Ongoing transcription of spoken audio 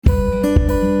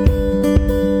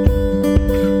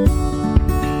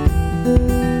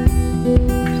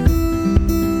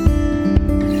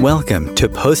Welcome to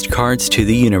Postcards to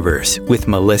the Universe with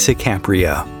Melissa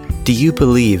Caprio. Do you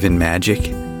believe in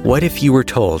magic? What if you were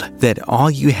told that all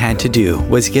you had to do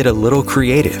was get a little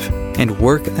creative and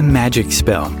work a magic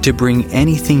spell to bring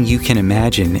anything you can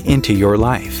imagine into your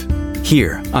life?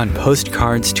 Here on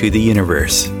Postcards to the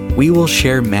Universe, we will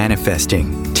share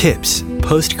manifesting, tips,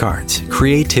 postcards,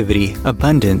 creativity,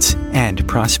 abundance, and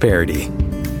prosperity.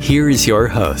 Here is your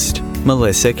host,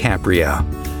 Melissa Caprio.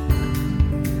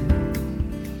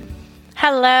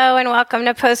 Hello and welcome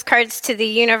to Postcards to the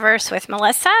Universe with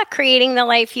Melissa, creating the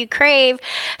life you crave.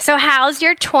 So how's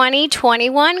your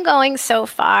 2021 going so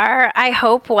far? I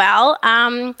hope well.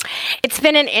 It's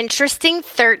been an interesting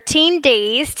 13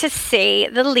 days to say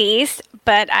the least,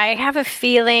 but I have a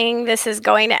feeling this is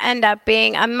going to end up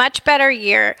being a much better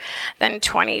year than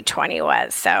 2020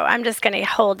 was. So I'm just going to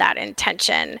hold that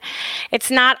intention.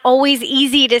 It's not always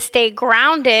easy to stay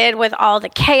grounded with all the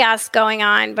chaos going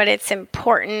on, but it's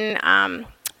important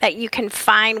that you can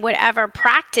find whatever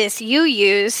practice you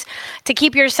use to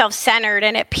keep yourself centered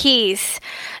and at peace.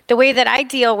 The way that I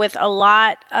deal with a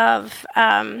lot of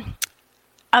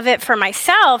it for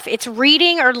myself, it's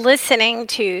reading or listening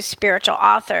to spiritual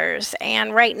authors.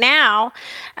 And right now,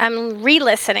 I'm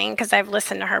re-listening because I've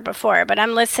listened to her before, but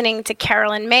I'm listening to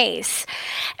Caroline Myss.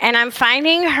 And I'm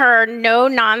finding her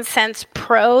no-nonsense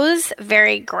prose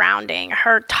very grounding.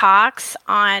 Her talks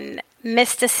on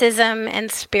mysticism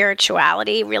and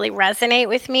spirituality really resonate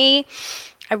with me.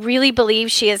 I really believe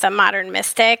she is a modern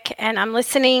mystic, and I'm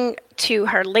listening to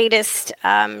her latest,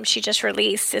 she just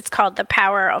released, it's called The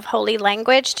Power of Holy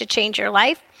Language to Change Your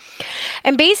Life.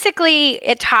 And basically,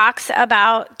 it talks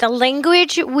about the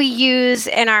language we use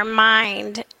in our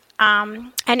mind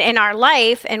and in our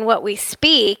life and what we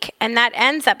speak, and that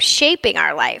ends up shaping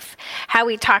our life, how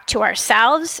we talk to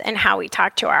ourselves and how we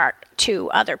talk to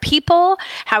other people,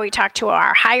 how we talk to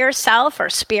our higher self or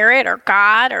spirit or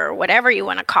God or whatever you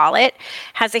want to call it,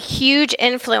 has a huge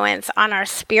influence on our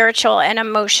spiritual and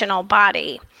emotional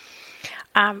body.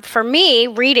 For me,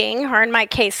 reading, or in my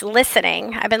case,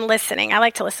 listening, I've been listening. I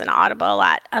like to listen to Audible a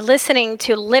lot. Listening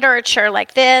to literature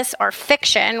like this or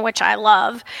fiction, which I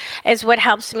love, is what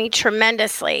helps me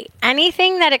tremendously.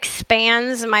 Anything that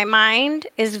expands my mind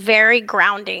is very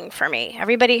grounding for me.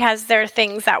 Everybody has their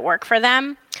things that work for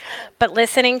them, but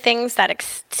listening things that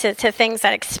to things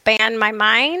that expand my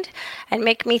mind and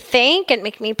make me think and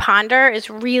make me ponder is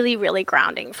really, really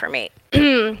grounding for me.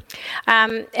 In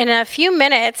a few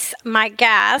minutes, my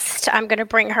guest, I'm going to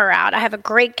bring her out. I have a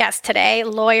great guest today,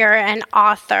 lawyer and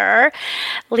author,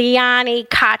 Liani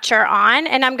Kocher on,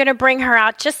 and I'm going to bring her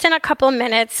out just in a couple of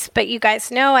minutes, but you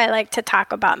guys know I like to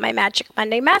talk about my Magic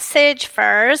Monday message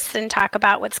first and talk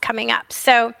about what's coming up.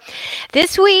 So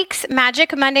this week's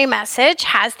Magic Monday message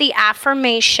has the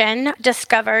affirmation,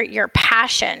 discover your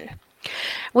passion.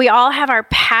 We all have our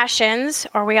passions,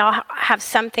 or we all have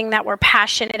something that we're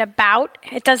passionate about.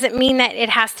 It doesn't mean that it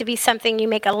has to be something you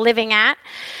make a living at,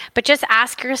 but just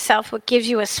ask yourself what gives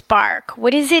you a spark.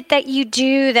 What is it that you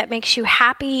do that makes you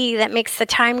happy, that makes the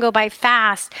time go by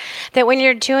fast, that when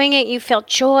you're doing it, you feel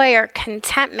joy or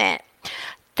contentment,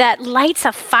 that lights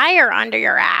a fire under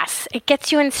your ass? It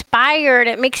gets you inspired.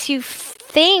 It makes you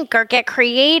think or get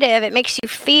creative. It makes you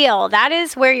feel. That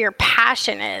is where your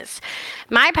passion is.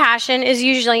 My passion is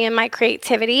usually in my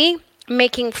creativity,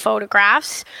 making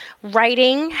photographs,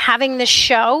 writing, having the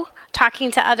show,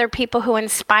 talking to other people who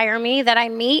inspire me that I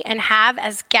meet and have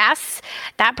as guests.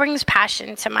 That brings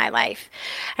passion to my life.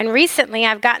 And recently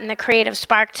I've gotten the creative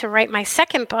spark to write my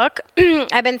second book.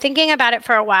 I've been thinking about it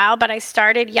for a while, but I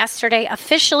started yesterday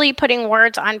officially putting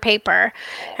words on paper.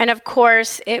 And of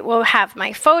course, it will have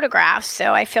my photographs,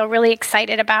 so I feel really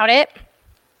excited about it.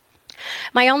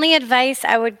 My only advice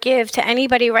I would give to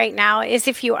anybody right now is,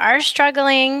 if you are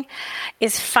struggling,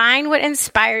 is find what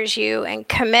inspires you and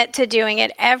commit to doing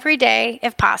it every day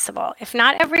if possible. If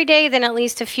not every day, then at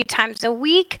least a few times a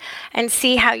week, and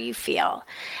see how you feel.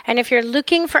 And if you're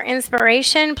looking for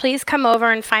inspiration, please come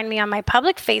over and find me on my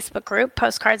public Facebook group,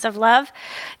 Postcards of Love,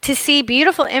 to see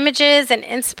beautiful images and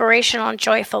inspirational and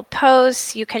joyful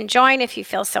posts. You can join if you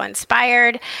feel so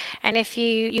inspired. And if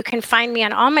you can find me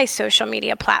on all my social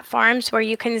media platforms, where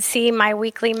you can see my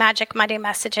weekly Magic Monday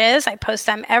messages. I post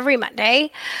them every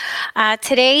Monday.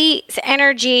 Today's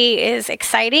energy is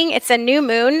exciting. It's a new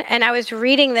moon, and I was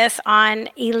reading this on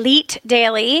Elite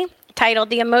Daily, titled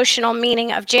The Emotional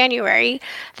Meaning of January.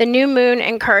 The new moon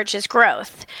encourages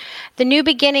growth. The new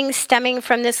beginning stemming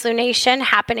from this lunation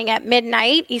happening at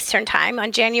midnight Eastern Time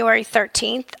on January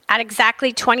 13th at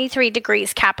exactly 23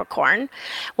 degrees Capricorn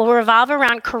will revolve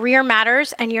around career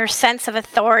matters and your sense of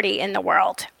authority in the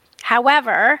world.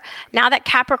 However, now that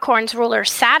Capricorn's ruler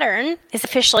Saturn is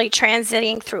officially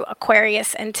transiting through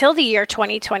Aquarius until the year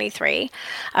 2023,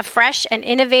 a fresh and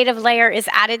innovative layer is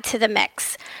added to the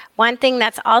mix. One thing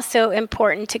that's also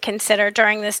important to consider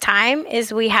during this time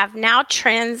is we have now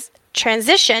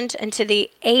transitioned into the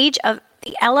age of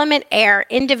the element air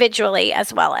individually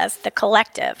as well as the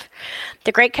collective.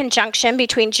 The great conjunction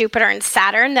between Jupiter and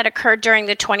Saturn that occurred during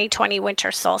the 2020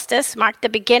 winter solstice marked the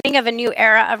beginning of a new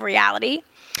era of reality.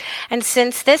 And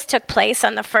since this took place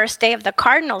on the first day of the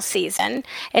cardinal season,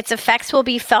 its effects will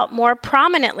be felt more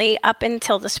prominently up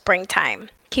until the springtime.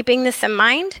 Keeping this in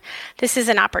mind, this is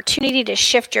an opportunity to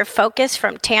shift your focus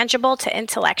from tangible to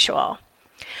intellectual.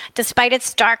 Despite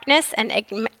its darkness and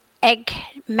enigmatic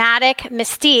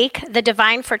mystique, the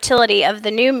divine fertility of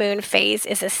the new moon phase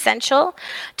is essential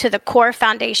to the core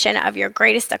foundation of your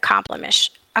greatest accomplishments.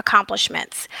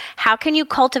 How can you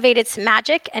cultivate its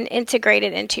magic and integrate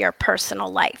it into your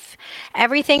personal life?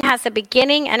 Everything has a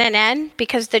beginning and an end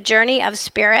because the journey of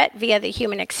spirit via the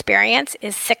human experience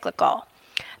is cyclical.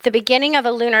 The beginning of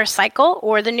a lunar cycle,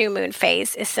 or the new moon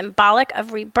phase, is symbolic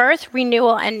of rebirth,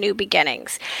 renewal, and new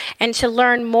beginnings. And to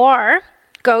learn more,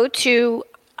 go to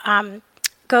The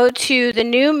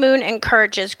New Moon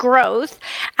Encourages Growth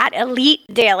at Elite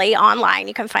Daily online.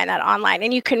 You can find that online,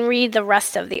 and you can read the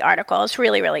rest of the article. It's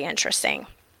really, really interesting.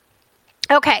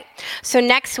 Okay, so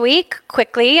next week,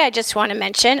 quickly, I just want to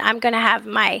mention, I'm going to have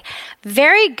my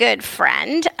very good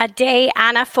friend, Ade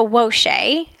Anna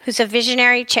Fawoshe, who's a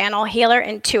visionary channel, healer,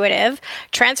 intuitive,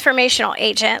 transformational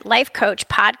agent, life coach,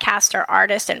 podcaster,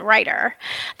 artist, and writer.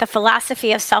 The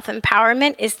philosophy of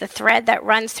self-empowerment is the thread that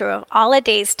runs through all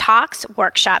Ade's talks,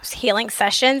 workshops, healing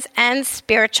sessions, and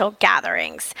spiritual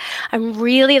gatherings. I'm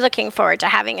really looking forward to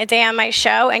having Ade on my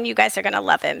show, and you guys are going to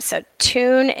love him, so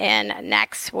tune in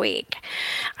next week.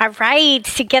 All right,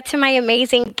 to get to my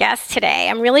amazing guest today,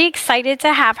 I'm really excited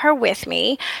to have her with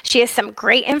me. She has some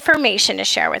great information to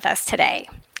share with us today.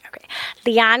 Okay.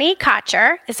 Liani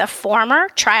Kocher is a former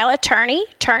trial attorney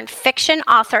turned fiction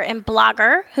author and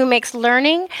blogger who makes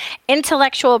learning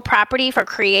intellectual property for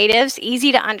creatives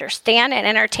easy to understand and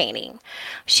entertaining.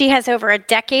 She has over a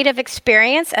decade of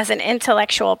experience as an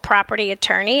intellectual property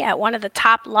attorney at one of the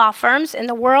top law firms in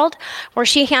the world, where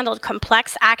she handled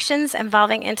complex actions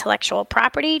involving intellectual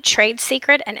property, trade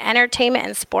secret, and entertainment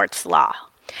and sports law.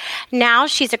 Now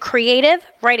she's a creative,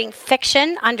 writing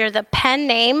fiction under the pen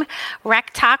name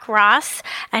Rektak Ross,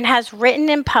 and has written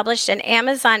and published an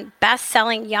Amazon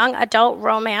best-selling young adult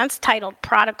romance titled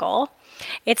Prodigal.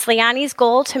 It's Liani's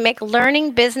goal to make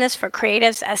learning business for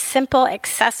creatives as simple,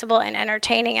 accessible, and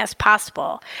entertaining as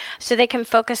possible, so they can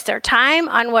focus their time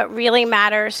on what really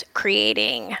matters,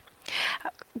 creating.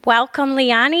 Welcome,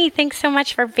 Liani. Thanks so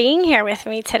much for being here with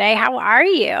me today. How are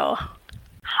you?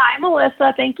 Hi,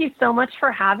 Melissa. Thank you so much for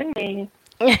having me.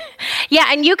 Yeah,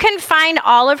 and you can find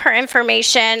all of her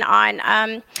information on,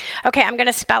 okay, I'm going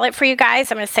to spell it for you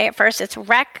guys. I'm going to say it first. It's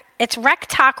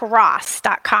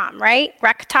rektakross.com, right?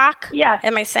 Rektak? Yes.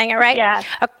 Am I saying it right? Yes.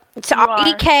 So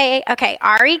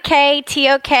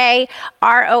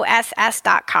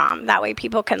REKTOKROSS.com. That way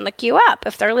people can look you up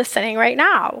if they're listening right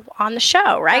now on the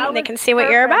show, right? And they can see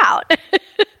what you're about.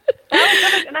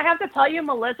 And I have to tell you,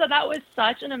 Melissa, that was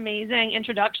such an amazing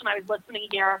introduction. I was listening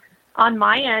here on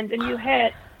my end, and you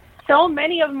hit so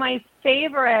many of my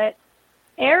favorite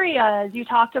areas. You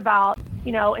talked about,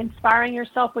 inspiring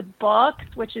yourself with books,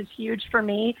 which is huge for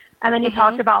me. And then you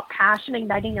talked about passion,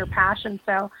 igniting your passion.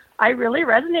 So I really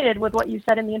resonated with what you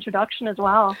said in the introduction as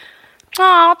well.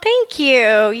 Oh, thank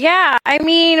you. Yeah. I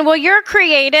mean, well, you're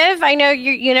creative. I know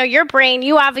your brain,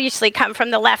 you obviously come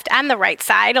from the left and the right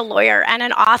side, a lawyer and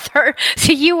an author.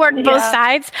 So you work both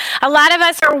sides. A lot of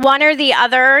us are one or the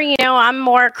other. I'm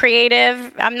more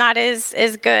creative. I'm not as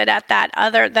good at that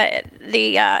other,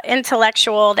 the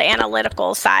intellectual, the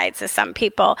analytical sides as some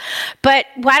people. But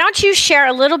why don't you share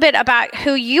a little bit about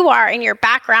who you are and your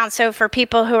background, so for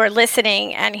people who are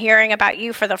listening and hearing about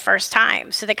you for the first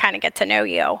time, so they kind of get to know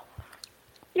you.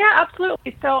 Yeah,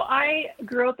 absolutely. So I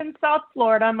grew up in South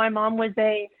Florida. My mom was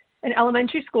an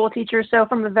elementary school teacher. So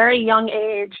from a very young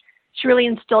age, she really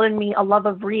instilled in me a love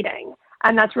of reading.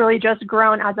 And that's really just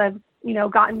grown as I've,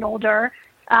 gotten older.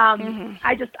 I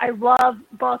love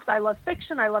books. I love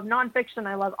fiction. I love nonfiction.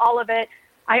 I love all of it.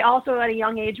 I also, at a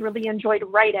young age, really enjoyed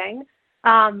writing.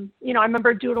 I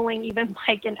remember doodling even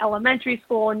like in elementary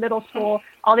school and middle school,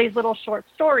 all these little short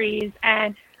stories.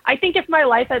 And I think if my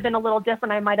life had been a little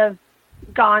different, I might have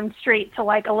gone straight to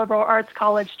like a liberal arts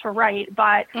college to write,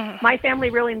 but my family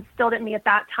really instilled in me at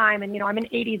that time. And, I'm an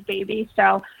 80s baby,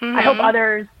 so I hope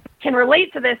others can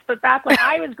relate to this, but back when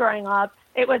I was growing up,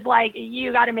 it was like,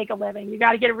 you got to make a living. You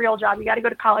got to get a real job. You got to go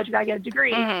to college. You got to get a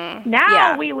degree.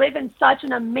 Now we live in such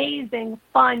an amazing,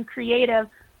 fun, creative,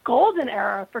 golden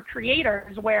era for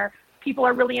creators where people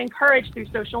are really encouraged through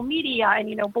social media and,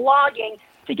 blogging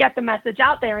to get the message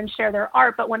out there and share their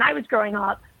art. But when I was growing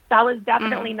up, that was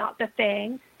definitely not the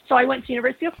thing. So I went to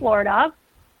University of Florida.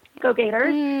 Go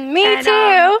Gators. Me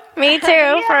too. Me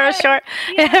too.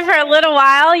 For a little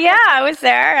while. Yeah, I was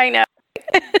there. I know.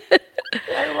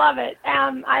 I love it.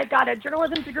 I got a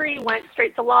journalism degree, went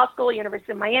straight to law school,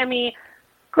 University of Miami,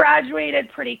 graduated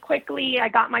pretty quickly. I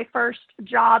got my first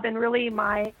job, and really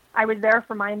I was there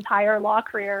for my entire law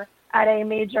career at a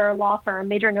major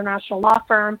international law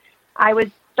firm. I was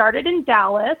started in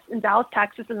Dallas,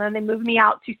 Texas, and then they moved me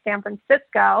out to San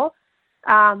Francisco,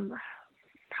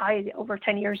 probably over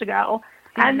 10 years ago.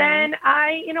 And then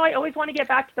I always want to get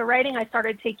back to the writing. I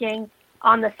started taking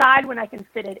on the side when I can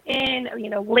fit it in,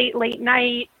 late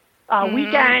night,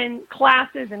 weekend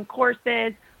classes and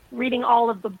courses, reading all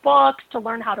of the books to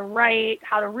learn how to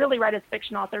really write as a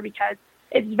fiction author, because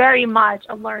it's very much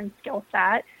a learned skill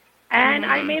set. And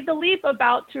I made the leap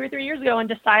about 2 or 3 years ago and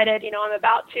decided, I'm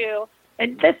about to,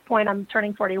 at this point, I'm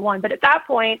turning 41. But at that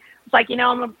point, it's like,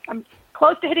 I'm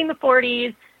close to hitting the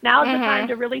 40s. Now's the time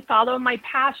to really follow my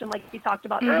passion, like you talked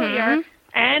about earlier.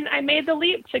 And I made the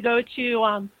leap to go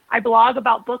to, I blog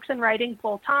about books and writing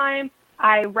full time.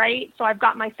 I write, so I've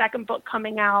got my second book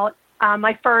coming out,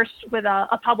 my first with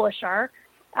a publisher,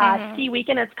 Ski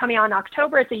Weekend. It's coming out in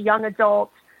October. It's a young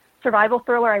adult survival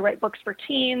thriller. I write books for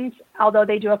teens, although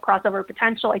they do have crossover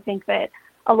potential. I think that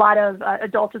a lot of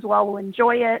adults as well will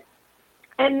enjoy it.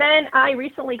 And then I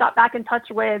recently got back in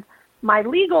touch with my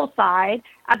legal side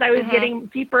as I was getting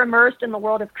deeper immersed in the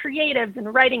world of creatives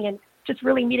and writing and just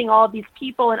really meeting all of these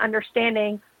people and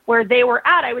understanding where they were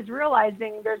at. I was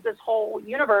realizing there's this whole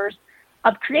universe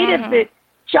of creatives that,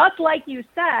 just like you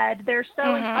said, they're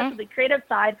so in touch with the creative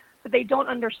side, but they don't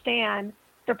understand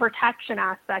the protection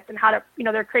aspect and how to,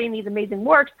 they're creating these amazing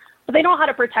works, but they don't know how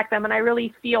to protect them. And I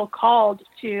really feel called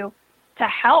to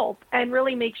help and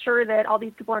really make sure that all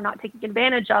these people are not taken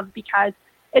advantage of, because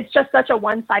it's just such a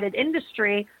one-sided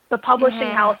industry. The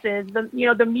publishing houses,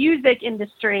 the music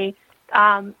industry,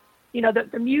 the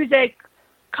music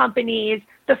companies,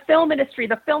 the film industry,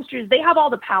 the film studios, they have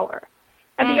all the power,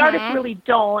 and the artists really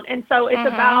don't. And so it's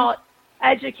about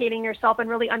educating yourself and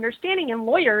really understanding, and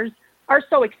lawyers are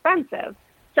so expensive.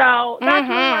 So that's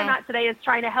really where I'm at today, is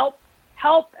trying to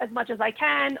help as much as I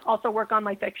can, also work on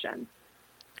my fiction.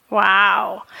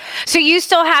 Wow. So you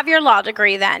still have your law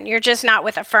degree then? You're just not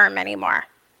with a firm anymore?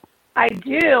 I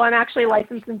do. I'm actually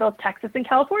licensed in both Texas and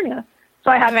California.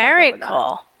 So I have very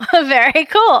cool. Very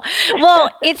cool.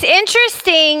 Well, it's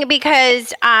interesting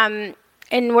because, and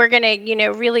we're going to,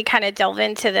 really kind of delve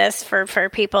into this for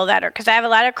people that are, because I have a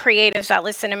lot of creatives that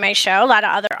listen to my show, a lot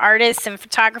of other artists and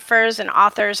photographers and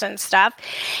authors and stuff.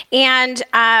 And,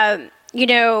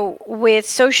 with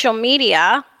social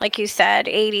media, like you said,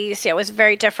 80s, it was a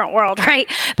very different world, right?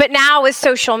 But now with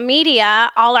social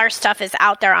media, all our stuff is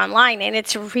out there online, and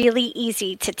it's really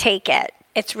easy to take it.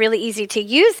 It's really easy to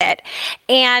use it.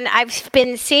 And I've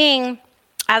been seeing,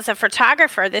 as a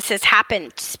photographer, this has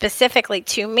happened specifically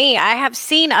to me. I have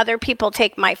seen other people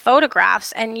take my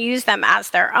photographs and use them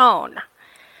as their own,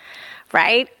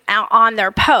 right, on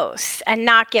their posts, and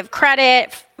not give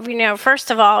credit.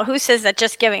 First of all, who says that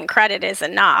just giving credit is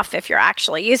enough if you're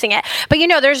actually using it? But,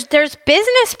 there's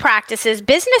business practices.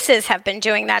 Businesses have been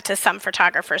doing that to some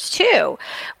photographers too,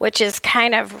 which is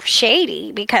kind of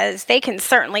shady, because they can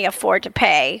certainly afford to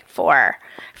pay for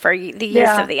the use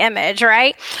of the image,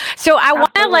 right? So I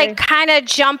want to kind of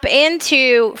jump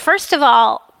into, first of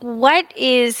all, what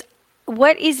is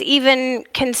even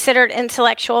considered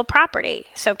intellectual property?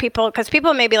 So because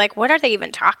people may be like, what are they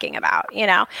even talking about?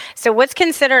 So what's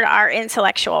considered our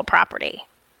intellectual property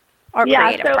or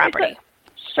creative property?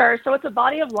 Sure. So it's a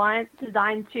body of law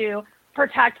designed to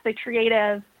protect the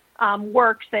creative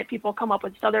works that people come up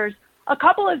with. So there's a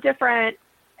couple of different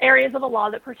areas of the law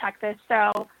that protect this.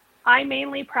 So I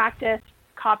mainly practice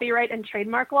copyright and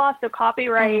trademark law. So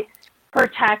copyright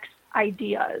protects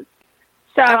ideas.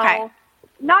 So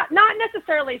not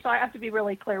necessarily, so I have to be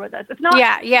really clear with this. It's not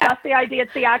just the idea,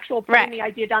 it's the actual putting the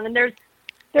idea down. And there's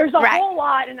a whole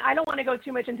lot, and I don't want to go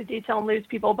too much into detail and lose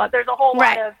people, but there's a whole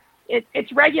lot of,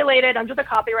 it's regulated under the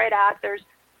Copyright Act. There's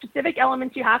specific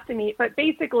elements you have to meet, but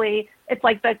basically it's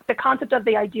like the concept of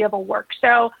the idea of a work.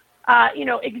 So,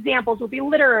 examples would be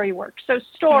literary works. So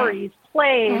stories,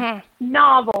 plays,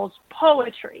 novels,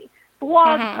 poetry,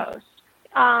 blog posts,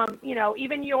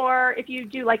 even if you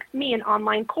do, like me, an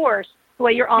online course, the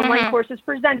way your online course is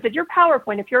presented, your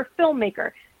PowerPoint, if you're a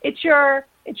filmmaker, it's your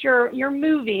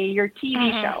movie, your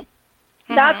TV show.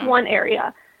 That's one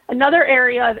area. Another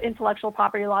area of intellectual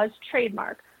property law is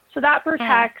trademark. So that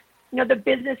protects, the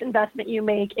business investment you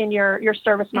make in your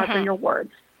service mark or your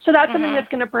words. So that's something that's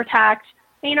going to protect,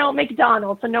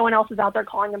 McDonald's, so no one else is out there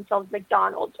calling themselves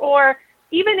McDonald's. Or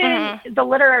even in the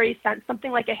literary sense,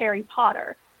 something like a Harry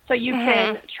Potter. So you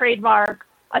can trademark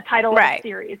a title of a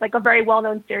series, like a very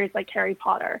well-known series like Harry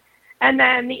Potter. And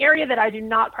then the area that I do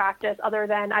not practice, other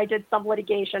than I did some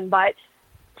litigation, but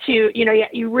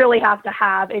you really have to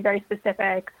have a very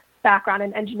specific background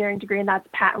in engineering degree, and that's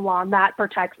patent law, and that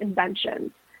protects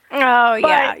inventions. Oh,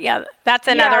 yeah. That's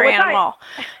another animal.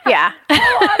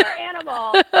 Whole other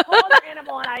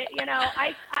animal. And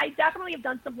I definitely have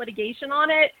done some litigation on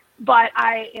it, but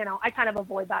I kind of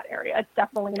avoid that area. It's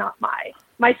definitely not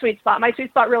my sweet spot. My sweet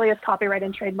spot really is copyright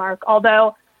and trademark,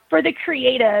 although for the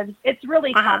creatives, it's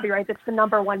really copyright that's the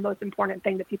number one most important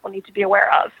thing that people need to be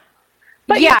aware of.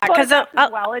 But because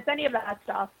it's any of that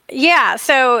stuff. Yeah.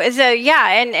 So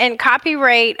and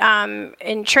copyright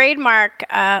and trademark.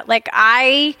 Like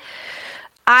I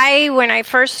when I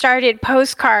first started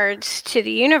Postcards to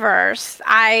the Universe,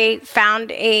 I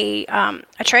found a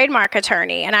trademark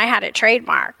attorney, and I had it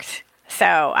trademarked.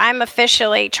 So I'm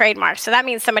officially trademarked. So that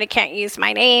means somebody can't use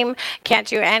my name, can't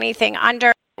do anything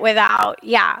under without,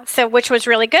 so which was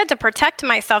really good to protect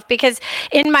myself, because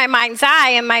in my mind's eye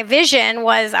and my vision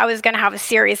was I was going to have a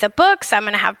series of books, I'm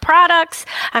going to have products,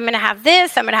 I'm going to have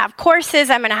this, I'm going to have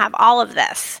courses, I'm going to have all of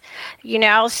this,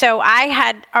 so I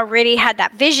had already had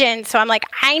that vision. So I'm like,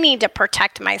 I need to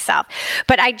protect myself,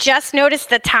 but I just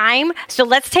noticed the time. So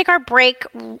let's take our break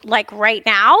like right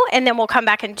now, and then we'll come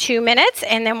back in 2 minutes,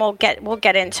 and then we'll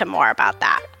get into more about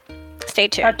that. Stay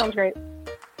tuned. That sounds great.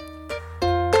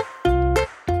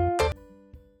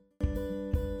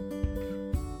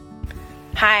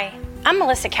 Hi, I'm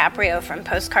Melissa Caprio from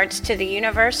Postcards to the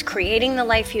Universe, creating the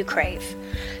life you crave.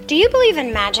 Do you believe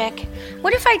in magic?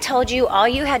 What if I told you all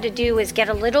you had to do was get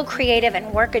a little creative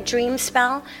and work a dream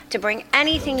spell to bring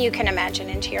anything you can imagine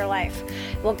into your life?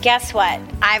 Well, guess what?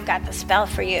 I've got the spell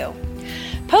for you.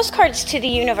 Postcards to the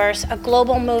Universe, a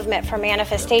global movement for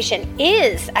manifestation,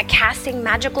 is a casting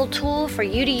magical tool for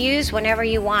you to use whenever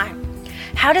you want.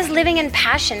 How does living in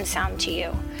passion sound to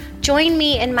you? Join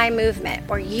me in my movement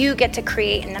where you get to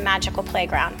create in the magical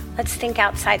playground. Let's think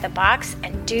outside the box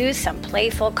and do some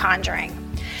playful conjuring.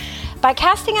 By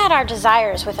casting out our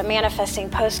desires with a manifesting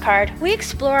postcard, we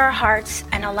explore our hearts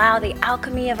and allow the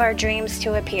alchemy of our dreams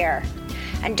to appear.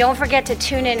 And don't forget to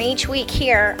tune in each week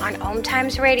here on Om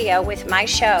Times Radio with my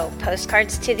show,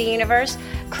 Postcards to the Universe,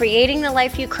 creating the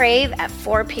life you crave at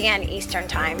 4 p.m. Eastern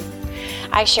Time.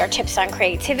 I share tips on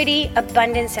creativity,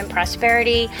 abundance, and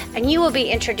prosperity, and you will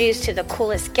be introduced to the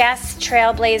coolest guests,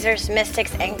 trailblazers,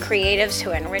 mystics, and creatives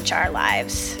who enrich our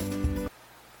lives.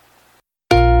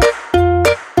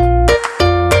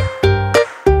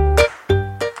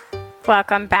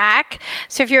 Welcome back.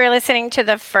 So if you were listening to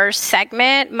the first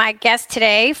segment, my guest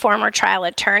today, former trial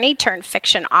attorney turned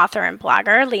fiction author and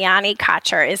blogger, Liani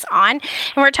Kocher, is on. And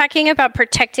we're talking about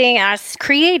protecting us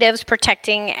creatives,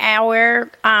 protecting our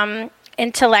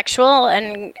intellectual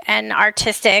and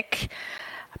artistic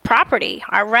property,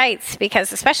 our rights,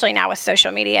 because especially now with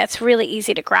social media, it's really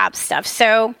easy to grab stuff.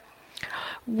 So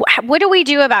what do we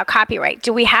do about copyright?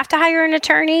 Do we have to hire an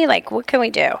attorney? Like, what can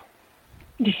we do?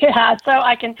 Yeah, so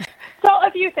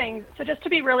a few things. So just to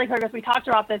be really clear, because we talked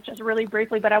about this just really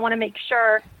briefly, but I want to make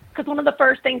sure, because one of the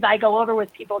first things I go over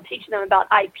with people teaching them about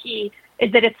IP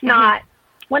is that it's not,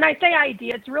 when I say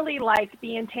idea, it's really like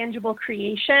the intangible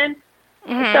creation.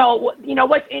 So,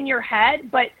 what's in your head,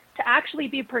 but to actually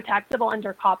be protectable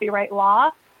under copyright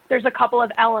law, there's a couple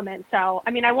of elements. So,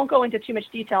 I mean, I won't go into too much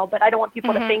detail, but I don't want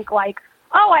people to think like,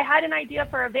 oh, I had an idea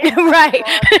for a vampire book,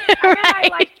 and then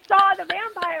I saw the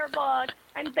vampire book,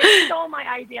 and they stole my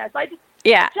idea. So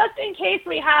just in case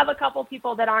we have a couple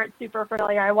people that aren't super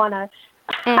familiar, I want to,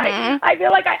 I feel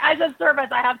like as a service,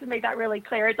 I have to make that really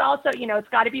clear. It's also, it's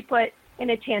got to be put in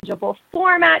a tangible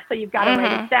format, so you've got to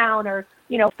write it down or,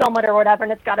 film it or whatever,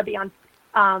 and it's got to be on,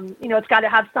 it's got to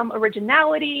have some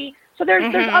originality. So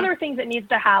there's other things it needs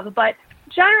to have, but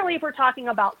generally if we're talking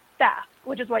about theft,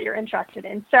 which is what you're interested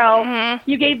in. So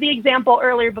you gave the example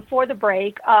earlier before the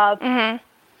break of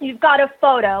you've got a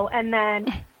photo and then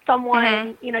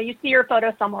someone, you see your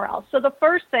photo somewhere else. So the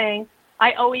first thing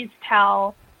I always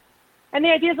tell, and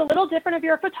the idea is a little different if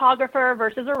you're a photographer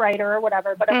versus a writer or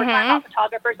whatever, but if we're talking about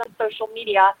photographers on social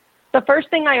media, the first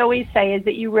thing I always say is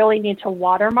that you really need to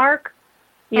watermark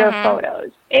your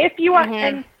photos. If you are,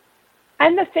 and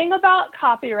the thing about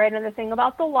copyright and the thing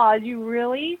about the law is you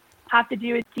really have to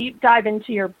do a deep dive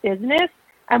into your business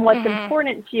and what's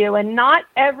important to you. And not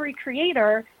every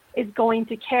creator is going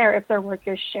to care if their work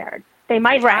is shared. They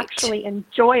might actually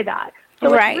enjoy that.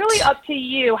 So it's really up to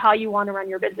you how you want to run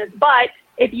your business. But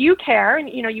if you care and,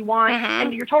 you want,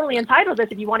 and you're totally entitled to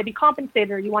this, if you want to be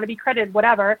compensated or you want to be credited,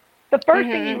 whatever, the first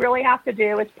thing you really have to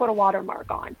do is put a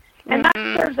watermark on. And that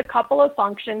serves a couple of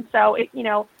functions. So,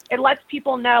 it lets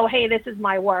people know, hey, this is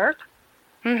my work.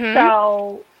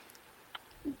 So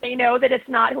they know that it's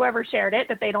not whoever shared it,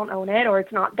 that they don't own it or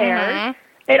it's not theirs.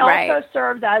 It also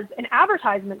serves as an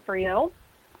advertisement for you.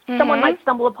 Someone might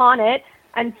stumble upon it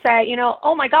and say,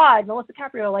 oh my God, Melissa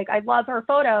Caprio, like, I love her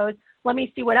photos. Let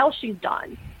me see what else she's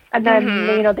done. And then,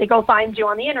 they go find you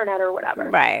on the internet or whatever.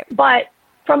 Right. But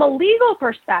from a legal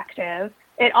perspective,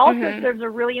 it also serves a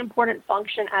really important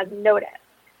function as notice.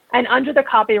 And under the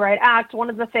Copyright Act, one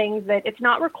of the things that it's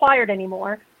not required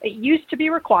anymore, it used to be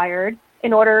required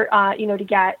in order, to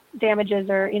get damages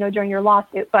or, during your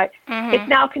lawsuit, but it's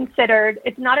now considered,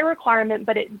 it's not a requirement,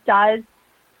 but it does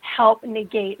help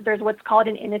negate, there's what's called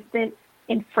an innocent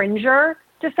infringer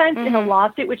defense in a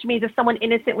lawsuit, which means if someone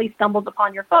innocently stumbles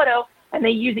upon your photo and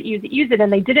they use it,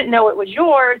 and they didn't know it was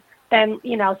yours, then,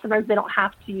 sometimes they don't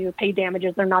have to pay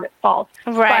damages. They're not at fault.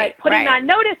 Right. But putting that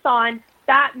notice on,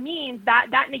 that means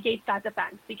that negates that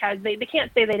defense because they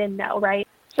can't say they didn't know, right?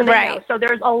 So they know. So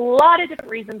there's a lot of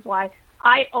different reasons why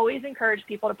I always encourage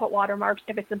people to put watermarks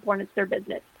if it's important to their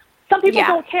business. Some people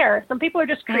don't care. Some people are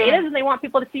just creative and they want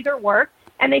people to see their work,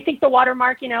 and they think the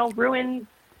watermark, ruins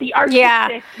the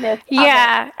artisticness of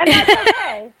it. And that's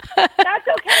okay. That's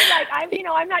okay. Like,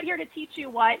 I'm not here to teach you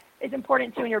what is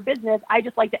important to you in your business. I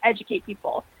just like to educate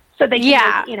people so they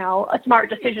can make, a smart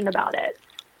decision about it.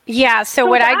 Yeah. So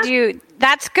what I do,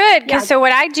 that's good. So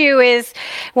what I do is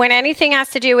when anything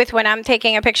has to do with when I'm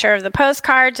taking a picture of the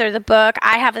postcards or the book,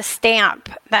 I have a stamp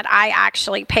that I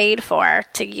actually paid for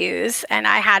to use. And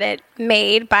I had it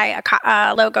made by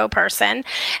a logo person.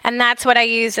 And that's what I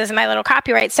use as my little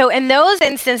copyright. So in those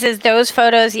instances, those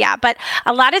photos, but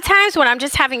a lot of times when I'm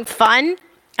just having fun,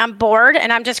 I'm bored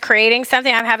and I'm just creating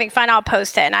something, I'm having fun, I'll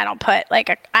post it and I don't put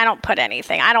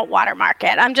anything. I don't watermark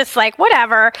it. I'm just like,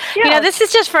 whatever, this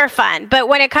is just for fun. But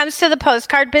when it comes to the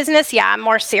postcard business, I'm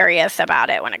more serious about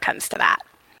it when it comes to that.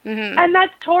 And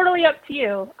that's totally up to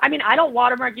you. I mean, I don't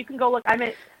watermark. You can go look. I'm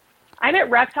at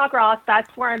Rec Talk Ross.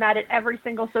 That's where I'm at every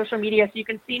single social media. So you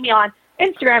can see me on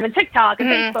Instagram and TikTok and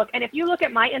Facebook. And if you look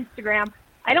at my Instagram,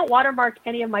 I don't watermark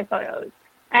any of my photos.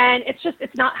 And it's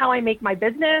not how I make my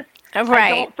business.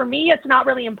 Right. For me, it's not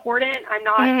really important. I'm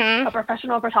not a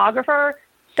professional photographer.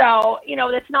 So,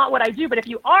 that's not what I do. But if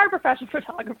you are a professional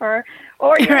photographer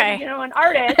or you're, an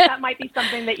artist, that might be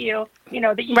something that you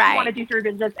want to do through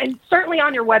your business. And certainly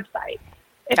on your website,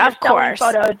 if you're selling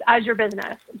photos as your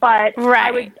business. But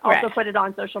I would also put it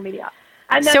on social media.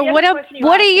 And then so what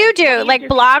do you do? Like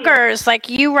bloggers, like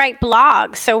you write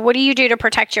blogs. So what do you do to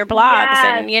protect your blogs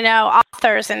and,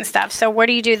 authors and stuff? So what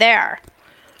do you do there?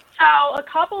 So a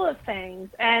couple of things.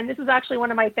 And this is actually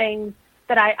one of my things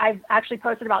that I've actually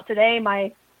posted about today.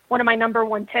 One of my number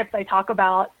one tips I talk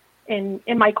about in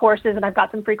my courses, and I've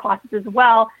got some free classes as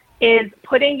well, is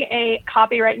putting a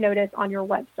copyright notice on your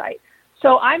website.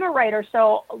 So I'm a writer.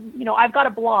 So, I've got a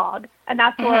blog, and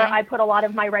that's where I put a lot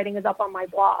of my writing is up on my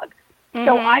blog.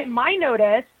 So my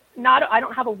notice, I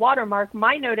don't have a watermark.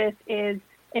 My notice is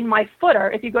in my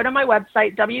footer. If you go to my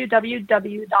website,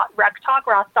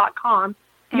 www.rectalkross.com,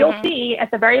 you'll see at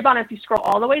the very bottom, if you scroll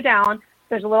all the way down,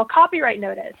 there's a little copyright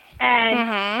notice. And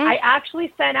I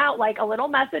actually sent out like a little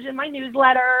message in my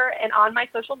newsletter and on my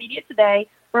social media today,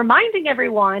 reminding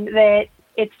everyone that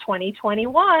it's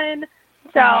 2021.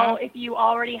 So if you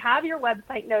already have your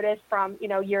website notice from,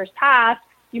 years past,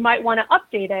 you might want to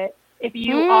update it. If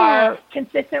you are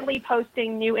consistently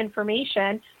posting new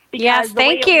information, because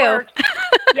thank you. Works,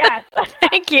 yes.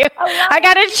 Thank you. I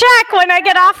got to check when I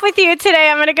get off with you today.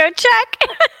 I'm going to go check.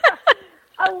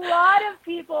 A lot of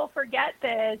people forget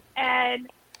this, and,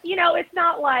 it's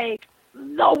not like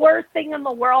the worst thing in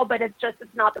the world, but it's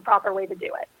not the proper way to do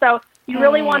it. So you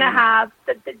really want to have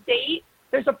the date.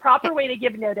 There's a proper way to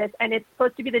give notice, and it's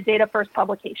supposed to be the date of first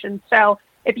publication. So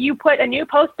if you put a new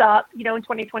post up, in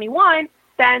 2021,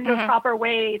 then the proper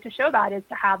way to show that is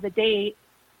to have the date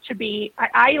should be,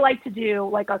 I like to do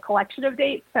like a collection of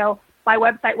dates. So my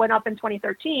website went up in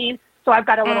 2013. So I've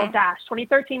got a little dash,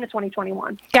 2013 to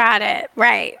 2021. Got it.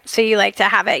 Right. So you like to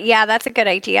have it. Yeah, that's a good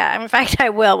idea. In fact, I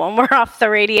will when we're off the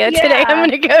radio today. I'm going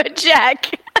to go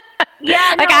check.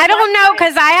 I don't know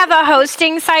because I have a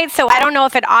hosting site, so I don't know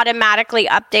if it automatically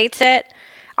updates it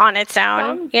on its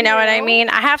own. You know what I mean?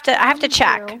 I have to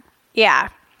check. Yeah.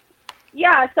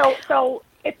 Yeah. So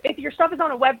if your stuff is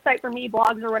on a website, for me,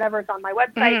 blogs or whatever, it's on my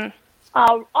website.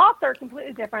 Author,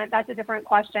 completely different. That's a different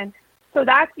question. So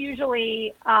that's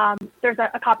usually, there's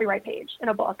a copyright page in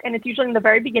a book, and it's usually in the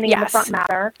very beginning in the front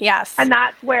matter. Yes. And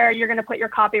that's where you're going to put your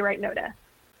copyright notice.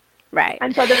 Right.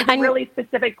 And so there's a really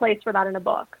specific place for that in a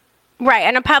book. Right.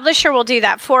 And a publisher will do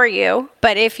that for you.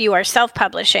 But if you are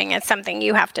self-publishing, it's something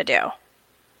you have to do.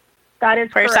 That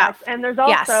is correct. Yourself. And there's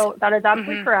also, that is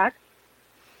absolutely correct.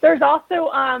 There's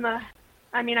also,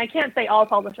 I mean, I can't say all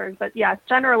publishers, but yes,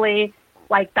 generally,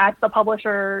 like that's the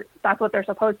publisher, that's what they're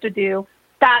supposed to do.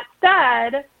 That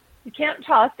said, you can't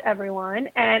trust everyone.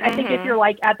 And I think if you're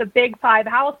like at the big 5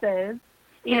 houses,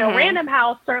 you know, Random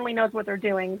House certainly knows what they're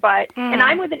doing, but, and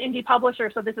I'm with an indie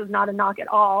publisher, so this is not a knock at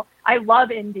all. I love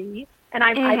indie, and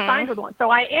I signed with one.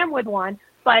 So I am with one,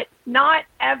 but not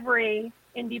every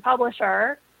indie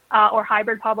publisher or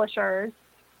hybrid publishers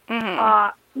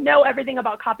know everything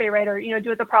about copyright or, you know,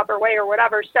 do it the proper way or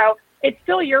whatever. So it's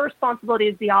still your responsibility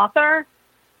as the author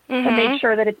to make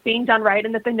sure that it's being done right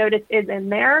and that the notice is in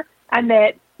there and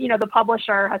that, you know, the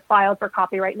publisher has filed for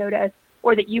copyright notice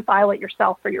or that you file it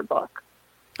yourself for your book.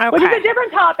 Okay. Which is a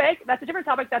different topic. That's a different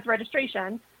topic. That's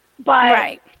registration.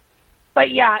 But,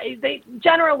 but yeah, they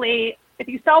generally, if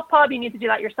you self-pub, you need to do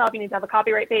that yourself. You need to have a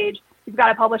copyright page. If you've got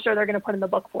a publisher, they're going to put in the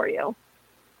book for you.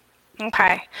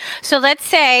 Okay. So let's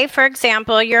say, for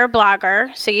example, you're a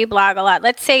blogger, so you blog a lot.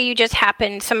 Let's say you just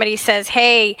happen, somebody says,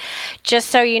 hey, just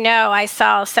so you know, I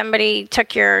saw somebody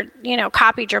took your, you know,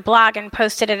 copied your blog and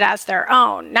posted it as their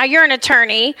own. Now you're an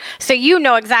attorney, so you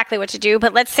know exactly what to do,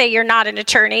 but let's say you're not an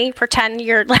attorney. Pretend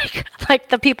you're like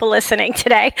the people listening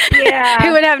today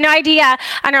who would have no idea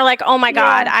and are like, oh my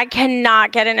God, I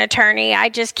cannot get an attorney. I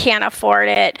just can't afford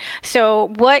it. So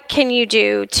what can you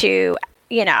do to,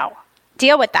 you know,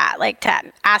 deal with that, like to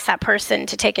ask that person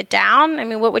to take it down? I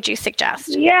mean, what would you suggest?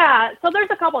 Yeah, so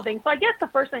there's a couple of things. So I guess the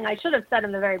first thing I should have said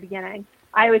in the very beginning,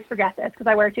 I always forget this because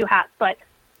I wear 2 hats, but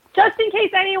just in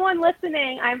case anyone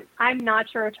listening, I'm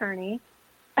not your attorney.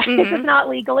 This is not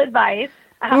legal advice.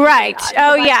 Right.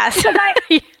 Oh, yes.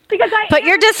 Because I put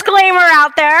your disclaimer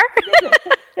out there.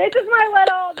 This is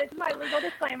my legal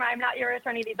disclaimer. I'm not your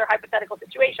attorney. These are hypothetical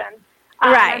situations.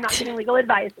 Right. I'm not giving legal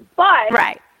advice,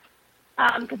 but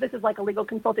because this is like a legal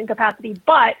consulting capacity,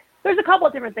 but there's a couple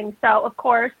of different things. So of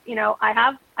course, you know,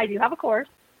 I do have a course.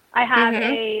 I have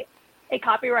a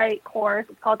copyright course.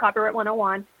 It's called Copyright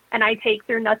 101. And I take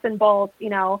through nuts and bolts, you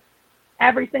know,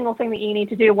 every single thing that you need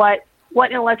to do, what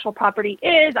intellectual property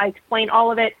is. I explain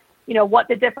all of it, you know,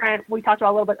 we talked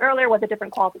about a little bit earlier, what the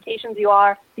different qualifications you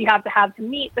have to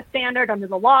meet the standard under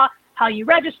the law, how you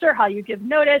register, how you give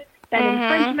notice, then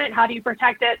infringement, how do you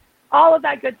protect it? All of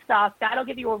that good stuff, that'll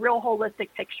give you a real holistic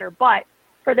picture. But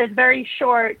for this very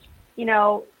short, you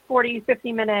know, 40,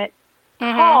 50-minute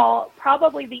call,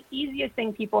 probably the easiest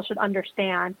thing people should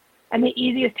understand and the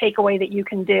easiest takeaway that you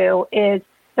can do is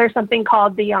there's something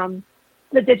called the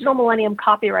Digital Millennium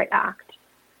Copyright Act.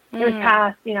 It was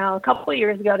passed, you know, a couple of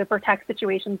years ago to protect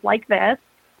situations like this.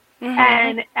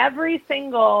 And every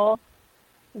single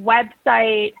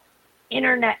website,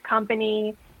 internet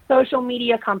company, social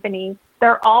media company,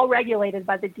 they're all regulated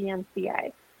by the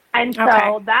DMCA. And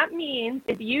so that means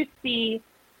if you see,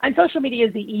 and social media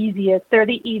is the easiest, they're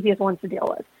the easiest ones to deal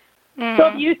with. So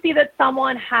if you see that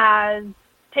someone has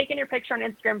taken your picture on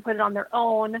Instagram, put it on their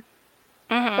own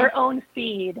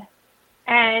feed,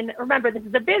 and remember, this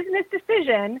is a business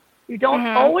decision. You don't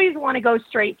always want to go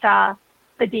straight to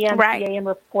the DMCA and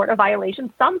report a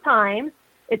violation. Sometimes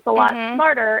it's a lot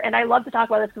smarter, and I love to talk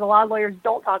about this because a lot of lawyers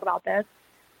don't talk about this.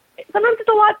 Sometimes it's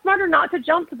a lot smarter not to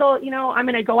jump to the, you know, I'm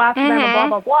going to go after them and blah,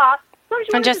 blah, blah. Sometimes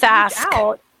you want to just ask.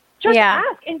 Just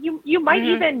ask. And you might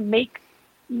even make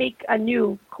a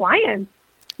new client.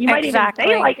 You might even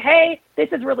say, like, hey, this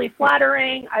is really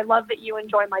flattering. I love that you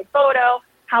enjoy my photo.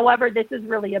 However, this is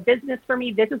really a business for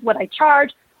me. This is what I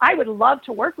charge. I would love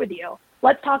to work with you.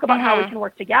 Let's talk about how we can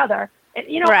work together. And,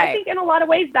 you know, I think in a lot of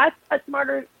ways that's a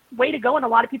smarter way to go. And a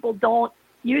lot of people don't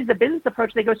use the business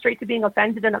approach. They go straight to being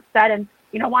offended and upset and,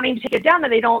 you know, wanting to take it down,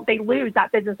 and they lose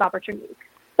that business opportunity.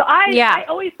 So I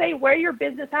always say wear your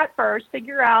business hat first,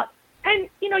 figure out, and,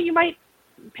 you know, you might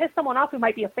piss someone off who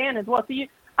might be a fan as well. So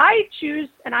I choose,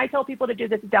 and I tell people to do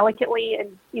this delicately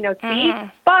and, you know, see,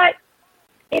 but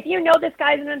if you know this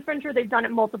guy's an infringer, they've done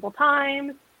it multiple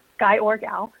times, guy or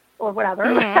gal or whatever,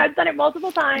 I've done it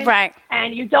multiple times,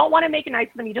 and you don't want to make it nice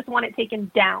to them, you just want it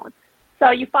taken down.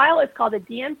 So you file, it's called a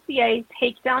DMCA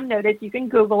takedown notice. You can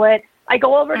Google it. I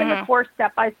go over it in the course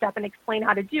step by step and explain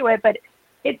how to do it. But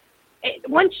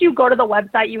once you go to the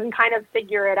website, you can kind of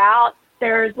figure it out.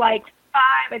 There's like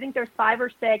 5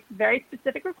 or 6 very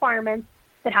specific requirements.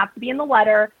 that have to be in the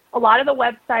letter. A lot of the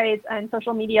websites and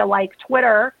social media like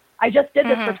Twitter, I just did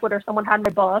this for Twitter. Someone had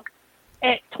my book.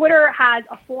 Twitter has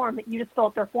a form that you just fill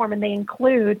out their form, and they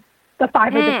include the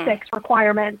 5 or the 6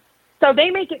 requirements. So they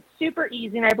make it super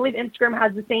easy, and I believe Instagram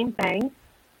has the same thing.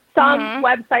 Some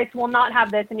websites will not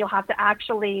have this, and you'll have to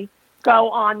actually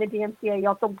go on the DMCA.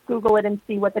 You'll have to Google it and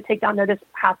see what the takedown notice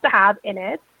has to have in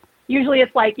it. Usually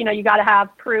it's like, you got to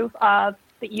have proof of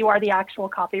that you are the actual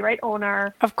copyright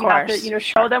owner. Of course. You have to,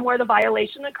 show them where the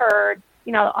violation occurred,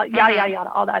 yada, yada,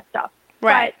 yada, all that stuff.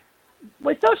 Right. But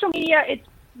with social media, it's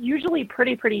usually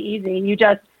pretty easy. You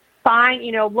just find,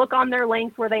 look on their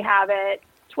links where they have it.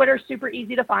 Twitter's super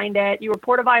easy to find it. You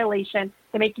report a violation.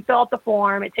 They make you fill out the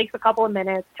form. It takes a couple of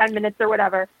minutes, 10 minutes or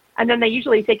whatever. And then they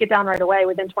usually take it down right away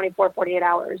within 24, 48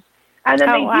 hours. And then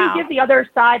they do give the other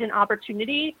side an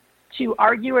opportunity to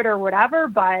argue it or whatever.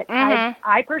 But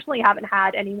I personally haven't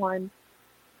had anyone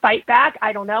fight back.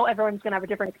 I don't know. Everyone's going to have a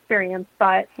different experience.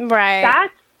 But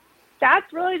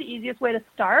that's really the easiest way to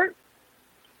start.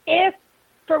 If,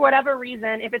 for whatever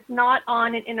reason, if it's not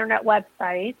on an internet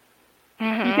website, you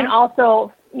can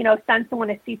also, send someone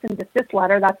a cease and desist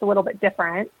letter. That's a little bit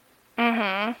different.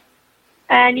 And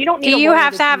you don't need. Do you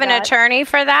have to have an attorney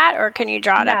for that, or can you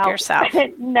draw it up yourself?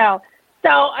 No.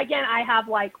 So again,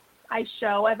 I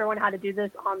show everyone how to do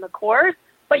this on the course,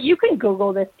 but you can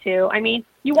Google this too. I mean,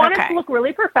 you want it to look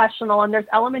really professional, and there's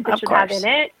elements it should have in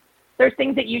it. There's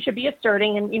things that you should be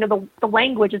asserting, and the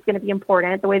language is going to be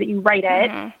important, the way that you write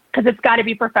it, because it's got to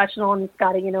be professional and it's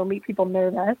got to make people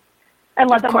nervous and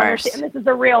let them understand this is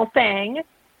a real thing.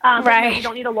 Right. You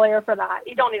don't need a lawyer for that.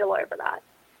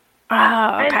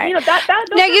 Oh, okay. And,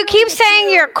 now, you keep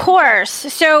saying your course.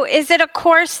 So is it a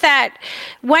course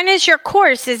when is your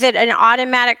course? Is it an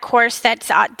automatic course that's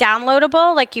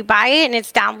downloadable? Like you buy it and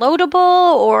it's downloadable,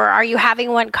 or are you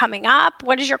having one coming up?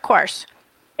 What is your course?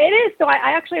 It is. So I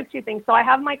actually have 2 things. So I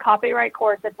have my copyright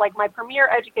course. It's like my premier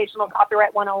educational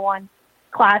copyright 101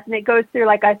 class. And it goes through,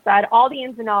 like I said, all the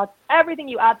ins and outs, everything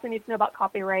you absolutely need to know about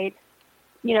copyright.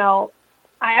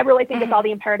 I really think it's all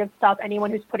the imperative stuff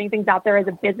anyone who's putting things out there as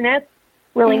a business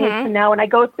really needs to know. And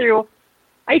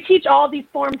I teach all of these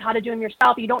forms, how to do them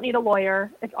yourself. You don't need a lawyer.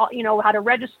 It's all, how to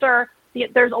register.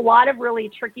 There's a lot of really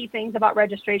tricky things about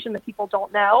registration that people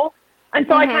don't know. And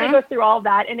so I kind of go through all of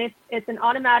that. And it's an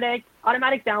automatic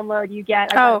download you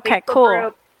get. I got a Facebook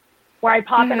group where I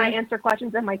pop and I answer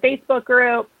questions in my Facebook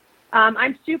group.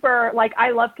 I'm super, I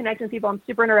love connecting with people. I'm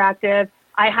super interactive.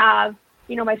 I have,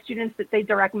 my students that they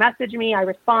direct message me, I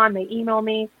respond, they email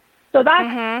me. So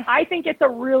that's, I think it's a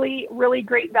really, really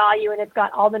great value, and it's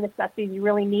got all the necessities you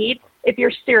really need if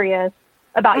you're serious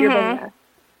about your business.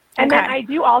 And then I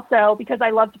do also, because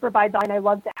I love to provide value and I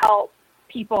love to help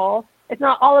people, it's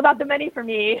not all about the money for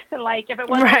me. If it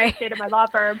wasn't I stayed at my law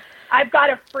firm, I also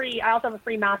have a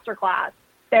free masterclass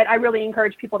that I really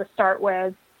encourage people to start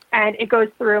with. And it goes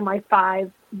through my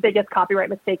 5 biggest copyright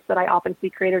mistakes that I often see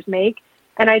creators make.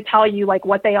 And I tell you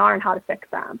what they are and how to fix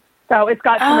them. So it's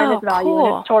got tremendous value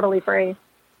and it's totally free.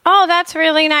 Oh, that's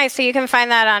really nice. So you can find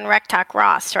that on Rec Talk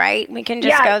Ross, right? We can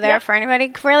just go there for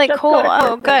anybody. Really cool.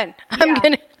 Oh, good. I'm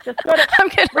gonna look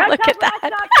at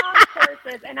that.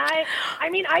 Courses. And I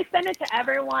send it to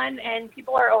everyone, and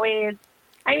people are always,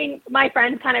 my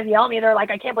friends kind of yell at me. They're like,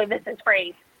 I can't believe this is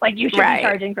free. You should be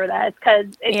charging for this, because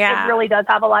it really does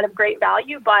have a lot of great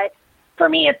value. But for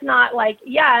me, it's not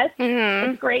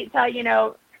it's great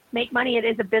to, make money. It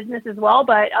is a business as well,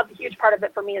 but a huge part of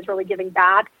it for me is really giving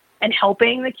back and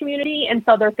helping the community. And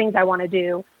so there are things I want to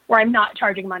do where I'm not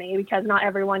charging money, because not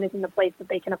everyone is in the place that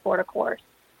they can afford a course.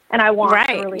 And I want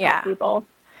to really help people.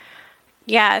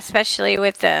 Yeah, especially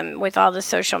with all the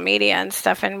social media and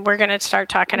stuff. And we're going to start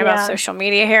talking about social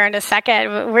media here in a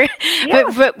second.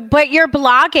 But you're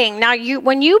blogging. Now,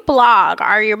 when you blog,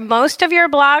 are most of your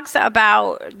blogs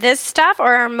about this stuff,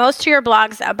 or are most of your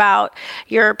blogs about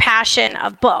your passion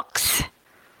of books?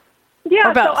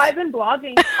 Yeah, so I've been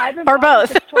blogging. Or both.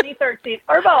 Since 2013.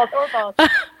 Or both.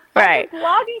 Right. I've been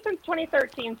blogging since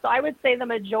 2013, so I would say the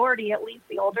majority, at least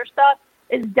the older stuff,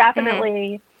 is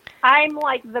definitely... I'm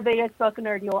the biggest book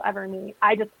nerd you'll ever meet.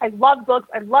 I love books.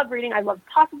 I love reading. I love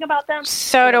talking about them.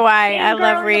 So do I. I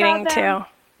love reading too.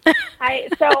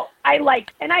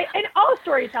 And all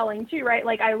storytelling too, right?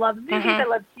 I love movies. I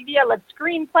love TV. I love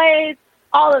screenplays,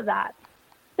 all of that.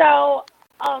 So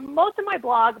most of my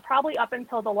blog, probably up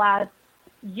until the last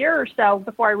year or so,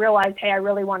 before I realized, hey, I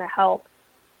really want to help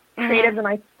creatives, and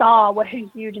I saw what a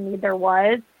huge need there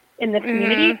was in the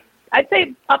community. I'd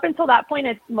say up until that point,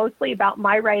 it's mostly about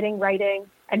my writing,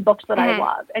 and books that I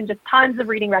love, and just tons of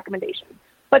reading recommendations.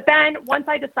 But then once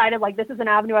I decided, this is an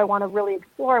avenue I want to really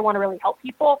explore, I want to really help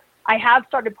people, I have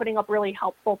started putting up really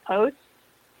helpful posts.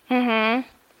 Mm-hmm.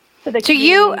 So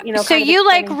you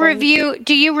like review,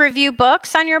 do you review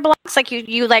books on your blogs? Like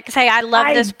you like say, I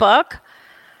love this book?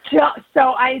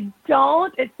 So I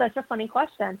don't, it's such a funny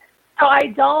question. So I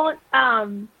don't,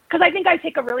 because I think I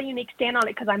take a really unique stand on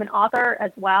it because I'm an author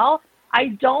as well. I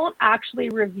don't actually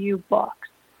review books.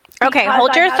 Okay,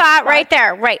 hold your thought right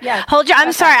there. Right. Yes.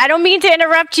 I'm sorry. I don't mean to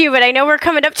interrupt you, but I know we're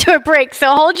coming up to a break.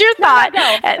 So hold your thought.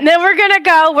 No. And then we're going to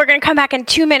go. We're going to come back in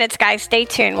 2 minutes, guys. Stay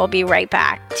tuned. We'll be right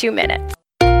back. 2 minutes.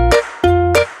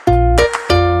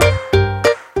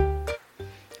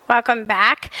 Welcome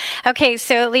back. Okay,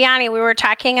 so Liani, we're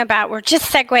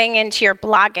just segueing into your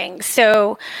blogging.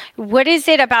 So what is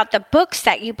it about the books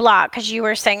that you blog? Because you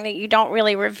were saying that you don't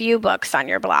really review books on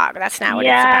your blog. That's not what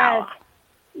it's about.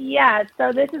 Yeah,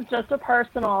 so this is a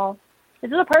personal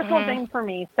thing for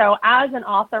me. So as an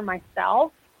author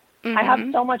myself, I have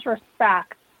so much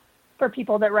respect for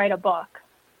people that write a book,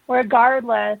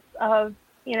 regardless of,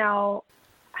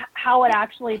 how it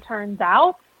actually turns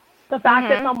out. The fact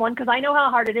that someone, because I know how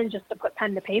hard it is just to put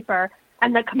pen to paper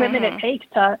and the commitment it takes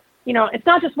to, it's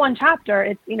not just one chapter,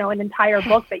 it's, an entire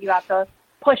book that you have to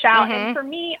push out. And for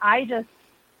me, I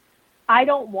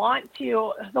don't want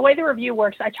to, the way the review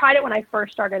works, I tried it when I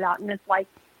first started out, and it's like,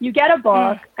 you get a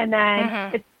book and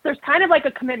then there's kind of like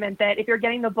a commitment that if you're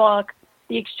getting the book,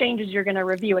 the exchanges, you're going to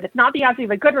review it. It's not that you have to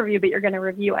have a good review, but you're going to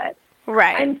review it.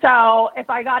 Right. And so if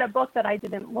I got a book that I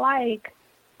didn't like,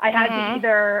 I had to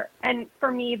either, and for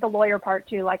me, the lawyer part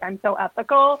too, like I'm so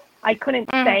ethical, I couldn't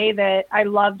say that I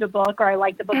loved a book or I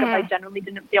liked a book if I generally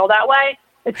didn't feel that way.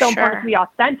 It's so important to be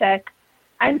authentic.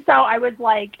 And so I was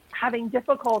like having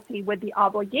difficulty with the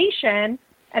obligation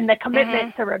and the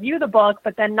commitment to review the book,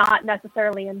 but then not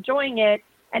necessarily enjoying it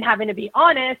and having to be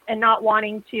honest and not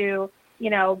wanting to,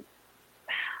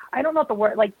 I don't know what the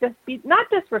word, like just be not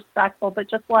disrespectful, but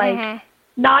just like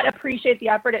not appreciate the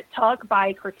effort it took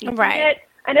by critiquing it.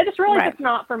 And it is really just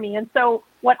not for me. And so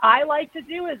what I like to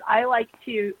do is I like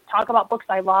to talk about books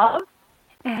I love.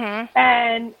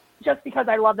 And just because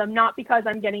I love them, not because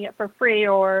I'm getting it for free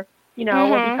or,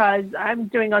 or because I'm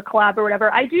doing a collab or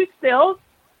whatever. I do still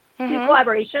do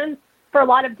collaborations for a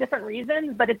lot of different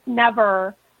reasons, but it's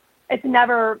never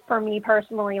for me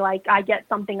personally, like I get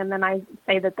something and then I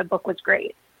say that the book was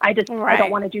great. I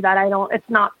don't want to do that. It's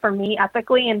not for me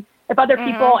ethically. And if other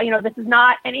people, this is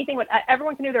not anything,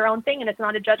 everyone can do their own thing and it's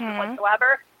not a judgment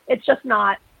whatsoever. It's just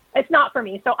not, it's not for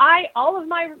me. So all of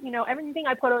my, everything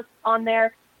I put on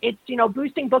there, it's,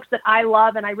 boosting books that I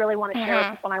love and I really want to share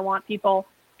with people and I want people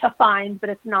to find, but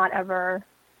it's not ever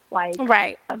like,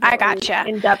 I gotcha.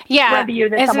 In-depth review.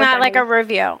 It's not like a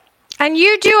review. And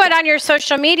you do it on your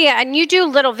social media, and you do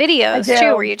little videos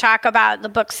too, where you talk about the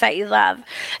books that you love.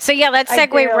 So let's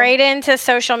segue right into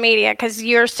social media because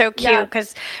you're so cute.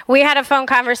 Because we had a phone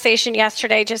conversation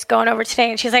yesterday, just going over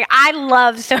today, and she's like, "I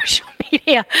love social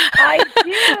media." I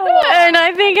do, and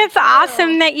I think it's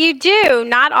awesome that you do.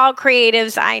 Not all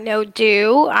creatives I know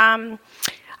do.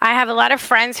 I have a lot of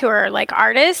friends who are like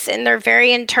artists and they're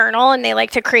very internal and they like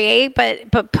to create,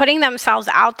 but putting themselves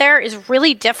out there is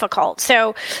really difficult.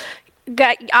 So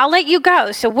I'll let you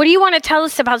go. So what do you want to tell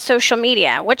us about social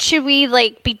media? What should we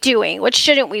be doing? What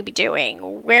shouldn't we be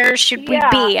doing? Where should we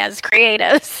be as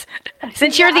creatives?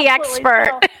 Since you're the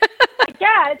expert.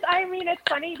 It's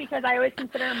funny because I always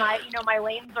consider my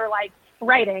lanes are like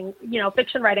writing,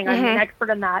 fiction writing. I'm an expert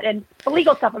in that, and the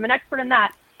legal stuff, I'm an expert in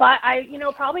that. But I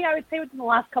would say within the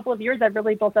last couple of years, I've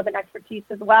really built up an expertise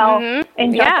as well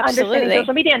in just understanding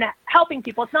social media and helping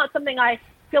people. It's not something I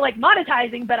feel like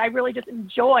monetizing, but I really just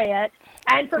enjoy it.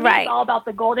 And for me, it's all about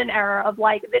the golden era of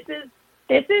like,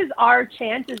 this is our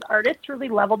chance as artists to really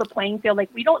level the playing field. Like,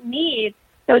 we don't need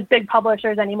those big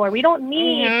publishers anymore. We don't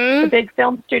need the big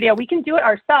film studio. We can do it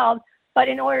ourselves. But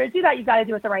in order to do that, you got to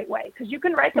do it the right way. Because you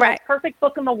can write the most perfect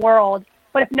book in the world,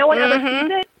 but if no one ever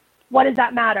sees it, what does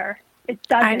that matter? It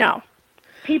doesn't. I know.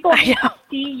 People need to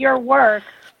see your work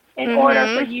in order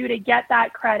for you to get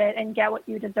that credit and get what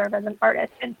you deserve as an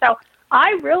artist. And so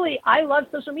I love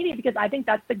social media because I think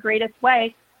that's the greatest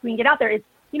way we can get out there. It's,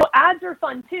 ads are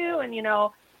fun too, and,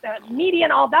 media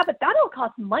and all that, but that all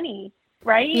costs money,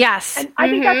 right? Yes. And I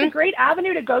think that's a great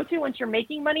avenue to go to once you're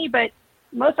making money, but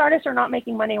most artists are not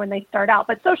making money when they start out.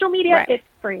 But social media, it's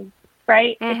free,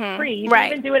 right? It's free. You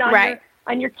can even do it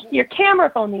on your camera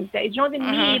phone these days. You don't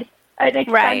even need an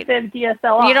expensive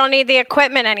DSLR. You don't need the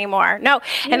equipment anymore. No.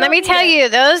 And let me tell you,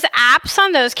 those apps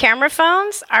on those camera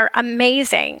phones are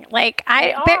amazing. Like you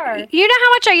know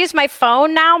how much I use my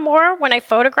phone now more when I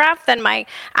photograph than my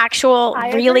actual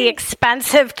really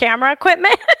expensive camera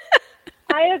equipment?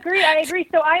 I agree.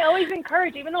 So I always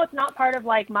encourage, even though it's not part of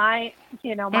like my,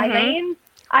 my lane,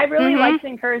 I really like to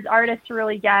encourage artists to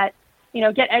really get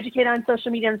educated on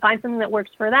social media and find something that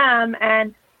works for them.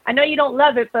 And I know you don't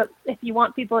love it, but if you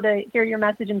want people to hear your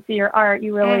message and see your art,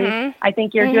 you really, I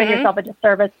think you're doing yourself a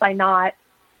disservice by not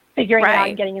figuring it out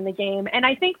and getting in the game. And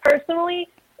I think personally,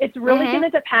 it's really going to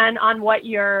depend on what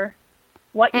your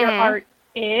art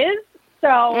is. So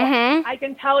I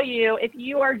can tell you, if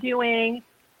you are doing,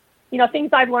 things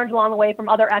I've learned along the way from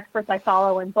other experts I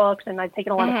follow in books, and I've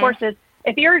taken a lot of courses.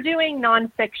 If you're doing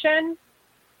nonfiction,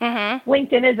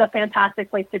 LinkedIn is a fantastic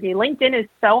place to be. LinkedIn is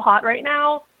so hot right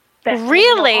now. That,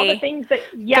 really? All the things that,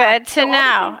 good to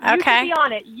know. Okay.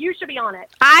 You should be on it.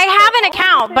 I have an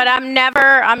account, but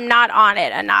I'm not on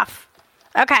it enough.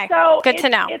 Okay. So good to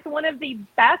know. It's one of the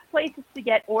best places to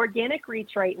get organic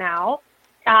reach right now.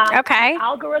 Okay. The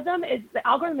algorithm is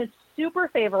super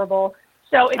favorable.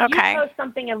 So if you post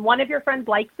something and one of your friends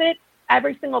likes it,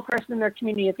 every single person in their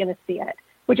community is going to see it,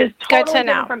 which is totally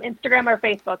different from Instagram or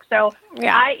Facebook. So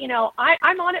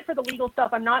I'm on it for the legal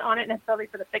stuff. I'm not on it necessarily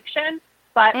for the fiction,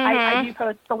 but I do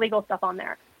post the legal stuff on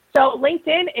there. So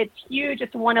LinkedIn, it's huge.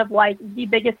 It's one of like the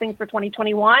biggest things for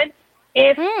 2021.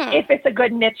 If it's a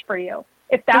good niche for you,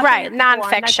 if that's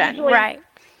nonfiction, right?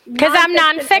 Because I'm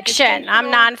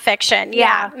nonfiction.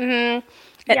 Yeah.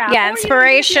 Yeah.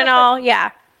 Inspirational.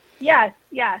 Yeah. Yes.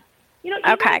 Even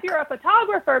if you're a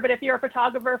photographer, but if you're a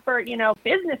photographer for,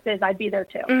 businesses, I'd be there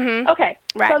too. Okay.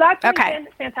 Right. So that's a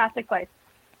fantastic place.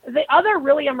 The other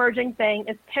really emerging thing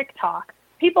is TikTok.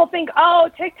 People think,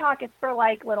 TikTok is for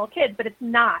like little kids, but it's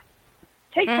not.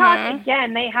 TikTok,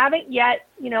 again, they haven't yet,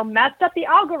 messed up the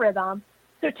algorithm.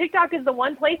 So TikTok is the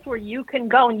one place where you can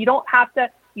go and you don't have to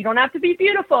be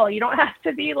beautiful. You don't have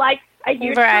to be like a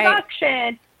huge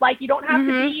production. Like you don't have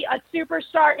to be a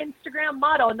superstar Instagram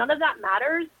model. None of that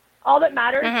matters. All that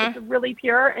matters is really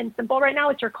pure and simple right now.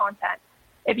 It's your content.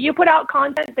 If you put out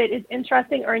content that is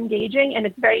interesting or engaging and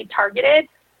it's very targeted,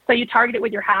 so you target it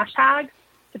with your hashtags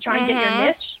to try and get your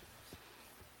niche.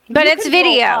 But it's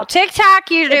video. TikTok,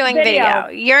 you're doing video.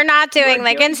 You're not doing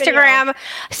like Instagram. Video.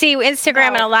 See,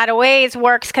 Instagram in a lot of ways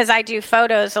works because I do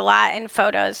photos a lot, and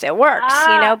photos it works,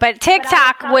 But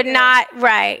TikTok would not.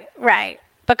 Right.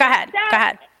 But go ahead.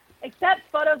 Except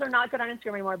photos are not good on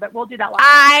Instagram anymore. But we'll do that.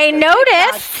 I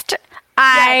noticed.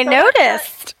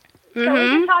 So we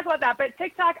can talk about that. But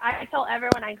TikTok, I tell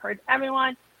everyone, I encourage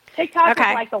everyone. TikTok is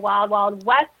like the wild, wild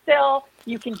west still.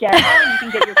 You can get home. You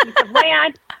can get your piece of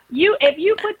land. If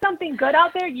you put something good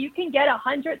out there, you can get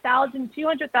 100,000,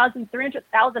 200,000,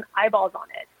 300,000 eyeballs on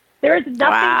it. There is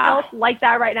nothing else like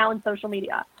that right now in social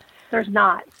media. There's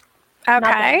not. Okay.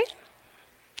 Nothing.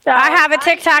 So I have a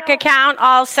TikTok account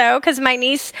also because my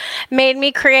niece made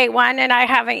me create one, and I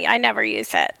never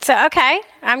use it. So, okay.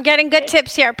 I'm getting good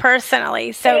tips here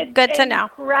personally. So good to know.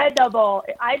 Incredible.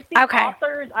 I've seen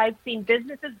authors, I've seen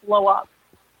businesses blow up.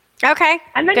 Okay.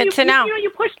 And then good to know. You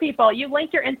push people. You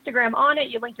link your Instagram on it.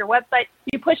 You link your website.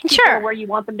 You push people where you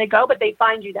want them to go, but they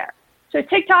find you there. So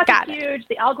TikTok is huge.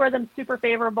 The algorithm's super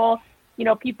favorable.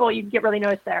 People, you get really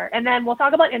noticed there. And then we'll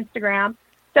talk about Instagram.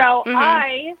 So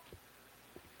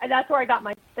that's where I got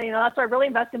my, that's where I really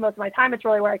invested most of my time. It's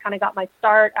really where I kind of got my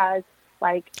start as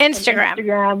like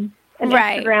Instagrammer.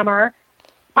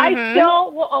 I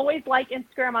still will always like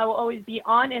Instagram. I will always be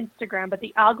on Instagram, but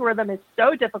the algorithm is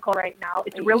so difficult right now.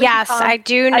 It's really I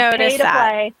do notice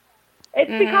that.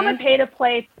 It's become a pay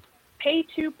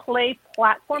to play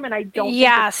platform, and I don't think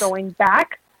it's going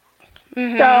back.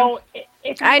 So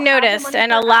I noticed,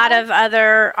 and a lot of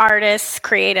other artists,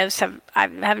 creatives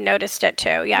have noticed it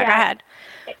too. Yeah, go ahead.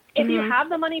 If you have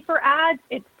the money for ads,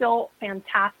 it's still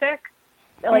fantastic,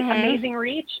 like amazing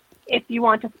reach if you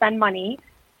want to spend money.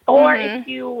 Or if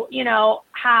you,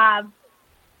 have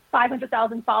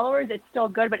 500,000 followers, it's still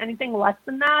good. But anything less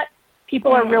than that,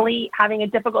 people are really having a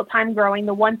difficult time growing.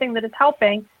 The one thing that is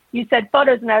helping, you said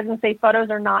photos, and I was going to say photos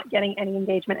are not getting any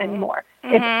engagement anymore.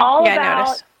 It's all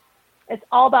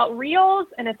about Reels,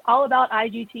 and it's all about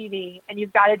IGTV, and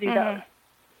you've got to do those.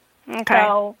 Okay.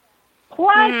 So,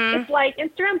 plus, it's like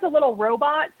Instagram's a little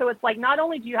robot, so it's like not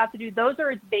only do you have to do those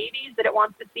are its babies that it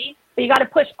wants to see, but you got to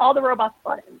push all the robot's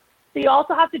buttons. So you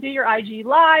also have to do your IG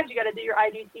lives, you got to do your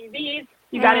IGTVs,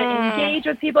 you got to engage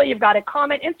with people, you've got to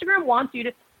comment. Instagram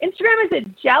is a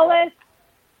jealous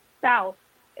spouse.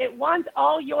 It wants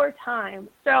all your time.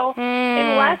 So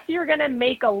unless you're going to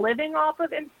make a living off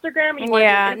of Instagram, you want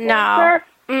to be an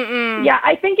influencer, yeah,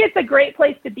 I think it's a great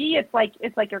place to be. It's like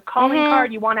your calling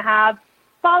card. You want to have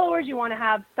followers, you want to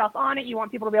have stuff on it, you want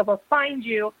people to be able to find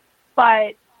you,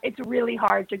 but it's really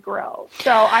hard to grow.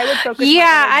 So I would focus.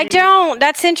 Yeah, I don't.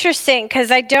 That's interesting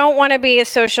because I don't want to be a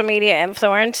social media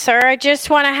influencer. I just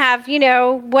want to have,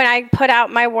 when I put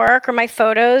out my work or my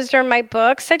photos or my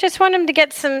books, I just want them to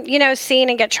get some, seen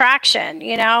and get traction.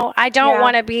 I don't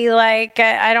want to be like,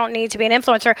 I don't need to be an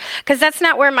influencer because that's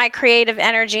not where my creative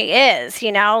energy is.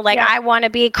 I want to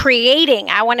be creating.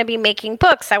 I want to be making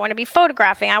books. I want to be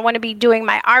photographing. I want to be doing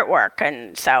my artwork.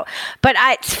 And so, but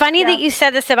it's funny that you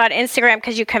said this about Instagram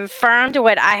because you confirmed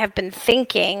what I have been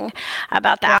thinking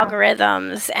about the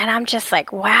algorithms, and I'm just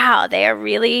like, wow, they are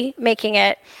really making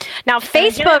it. Now,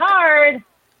 Facebook, hard.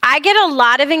 I get a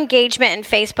lot of engagement in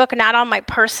Facebook, not on my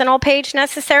personal page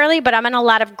necessarily, but I'm in a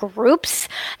lot of groups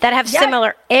that have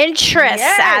similar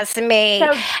interests as me.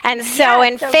 So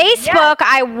in Facebook,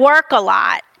 I work a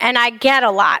lot. And I get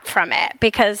a lot from it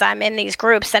because I'm in these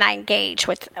groups and I engage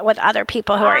with other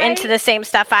people who are into the same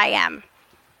stuff I am.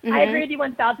 I agree with you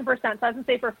 1,000%. So I was going to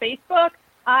say for Facebook,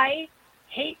 I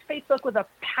hate Facebook with a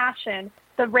passion.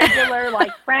 The regular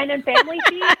friend and family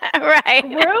feed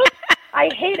group,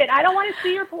 I hate it. I don't want to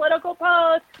see your political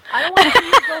posts. I don't want to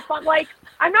see your fun.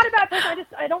 I'm not a bad person.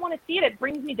 I don't want to see it. It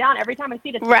brings me down every time I see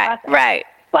it. It's depressing. Right.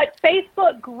 But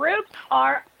Facebook groups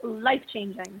are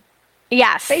life-changing.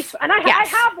 Yes. Facebook, and I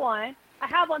have one.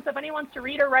 So if anyone wants to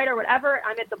read or write or whatever,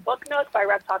 I'm at the Book Nook by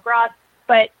Rev Talk Ross.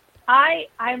 But I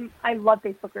love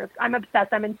Facebook groups. I'm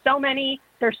obsessed. I'm in so many.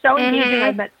 They're so engaging.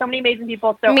 I've met so many amazing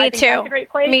people. So I think that's a great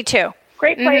place. Me too.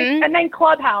 Great place. And then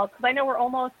Clubhouse, because I know we're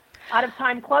almost out of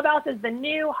time. Clubhouse is the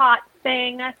new hot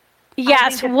thing.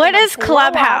 Yes. What is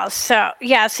Clubhouse? So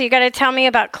you got to tell me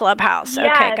about Clubhouse.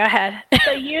 Yes. Okay, go ahead.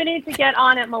 So you need to get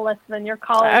on it, Melissa, and your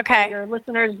colleagues and your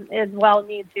listeners as well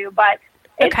need to. But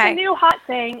it's a new hot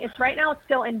thing. It's right now it's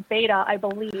still in beta, I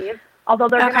believe, although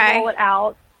they're going to roll it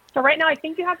out. So right now I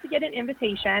think you have to get an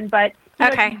invitation, but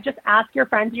you just ask your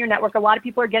friends in your network. A lot of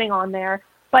people are getting on there.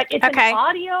 But it's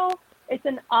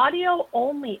an audio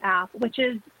only app, which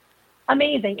is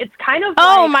amazing. It's kind of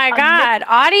God,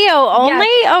 audio only?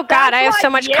 Yes, oh God, I have so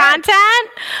much content.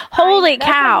 Holy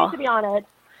cow. To be honest.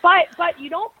 But you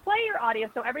don't play your audio,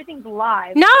 so everything's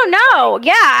live. No.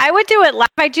 Yeah, I would do it live.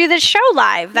 I do the show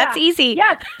live. That's easy.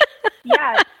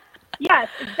 Yes,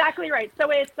 exactly right. So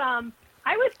it's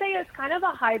I would say it's kind of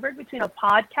a hybrid between a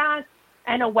podcast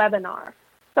and a webinar.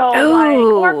 So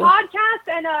or a podcast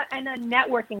and a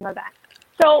networking event.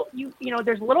 So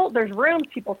there's rooms,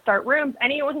 people start rooms.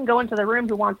 Anyone can go into the room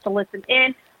who wants to listen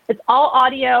in. It's all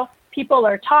audio. People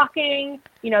are talking,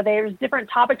 there's different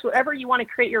topics, whatever you want to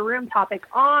create your room topic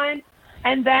on.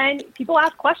 And then people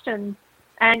ask questions.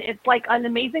 And it's like an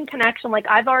amazing connection. Like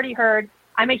I've already heard,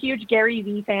 I'm a huge Gary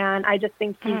Vee fan. I just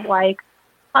think he's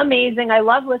amazing. I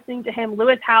love listening to him.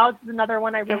 Lewis Howes is another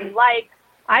one I really like.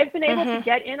 I've been able to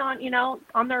get in on,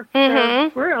 on their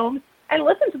rooms and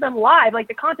listen to them live. Like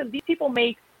the content, these people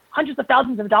make hundreds of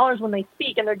thousands of dollars when they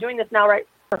speak, and they're doing this now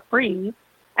for free.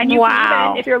 And you can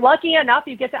even, if you're lucky enough,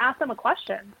 you get to ask them a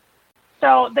question.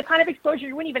 So the kind of exposure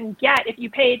you wouldn't even get if you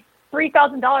paid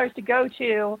 $3,000 to go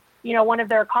to, one of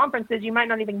their conferences, you might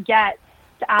not even get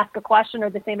to ask a question or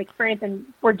the same experience. And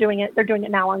they're doing it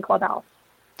now on Clubhouse.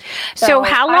 So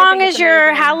how long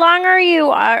are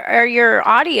your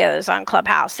audios on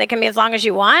Clubhouse? They can be as long as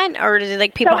you want, or do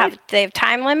people have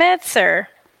time limits, or?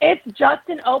 It's just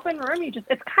an open room.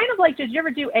 It's kind of like, did you ever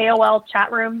do AOL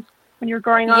chat rooms when you were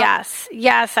growing up?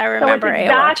 Yes, I remember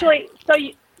AOL.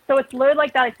 So it's literally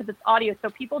like that, except it's audio. So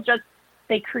people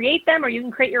they create them, or you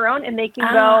can create your own, and they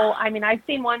can go. I mean, I've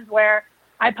seen ones where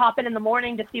I pop in the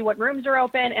morning to see what rooms are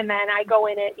open, and then I go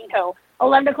in at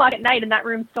 11 o'clock at night, and that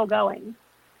room's still going.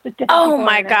 Oh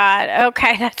my God.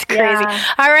 Okay, that's crazy. Yeah.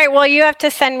 All right, well, you have to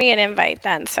send me an invite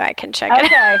then so I can check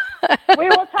it out. Okay. We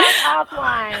will talk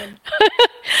offline.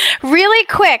 Really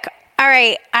quick. All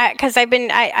right, because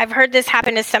I've heard this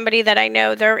happen to somebody that I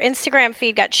know. Their Instagram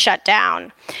feed got shut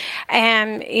down,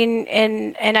 and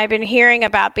I've been hearing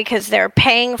about because they're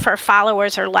paying for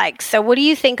followers or likes. So what do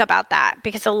you think about that?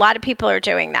 Because a lot of people are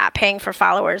doing that, paying for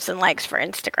followers and likes for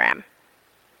Instagram.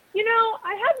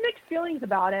 I have mixed feelings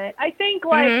about it. I think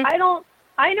I know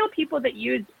people that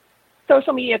use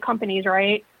social media companies,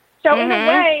 right? So in a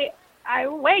way,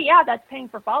 that's paying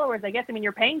for followers, I guess. I mean,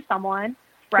 you're paying someone.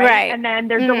 Right. And then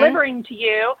they're delivering to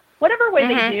you whatever way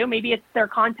they do. Maybe it's their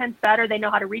content's better. They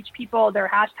know how to reach people, their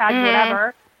hashtags,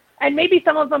 whatever. And maybe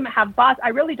some of them have bots. I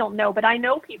really don't know. But I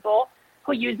know people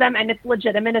who use them, and it's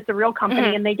legitimate. It's a real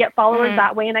company, and they get followers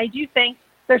that way. And I do think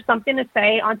there's something to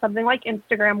say on something like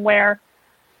Instagram where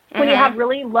when you have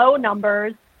really low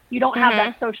numbers, you don't have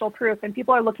that social proof. And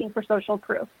people are looking for social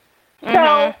proof.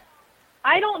 So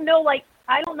I don't know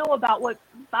about what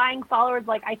buying followers.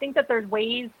 I think that there's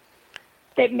ways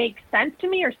that make sense to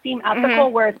me or seem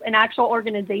ethical where it's an actual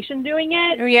organization doing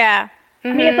it. Yeah.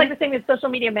 I mean, it's like the same as social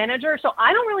media manager. So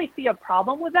I don't really see a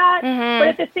problem with that. But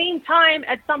at the same time,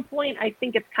 at some point, I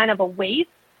think it's kind of a waste.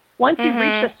 Once you've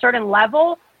reached a certain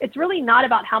level, it's really not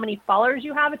about how many followers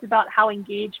you have. It's about how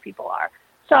engaged people are.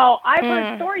 So I've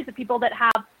heard stories of people that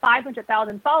have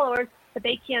 500,000 followers, but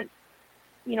they can't,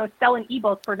 sell an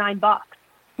ebook for $9.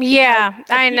 Yeah,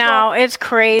 I know. It's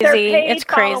crazy. It's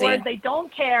crazy. They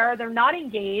don't care. They're not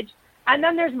engaged. And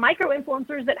then there's micro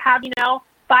influencers that have,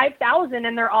 5,000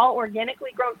 and they're all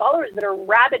organically grown followers that are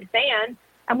rabid fans.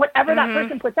 And whatever that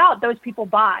person puts out, those people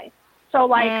buy. So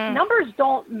numbers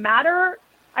don't matter.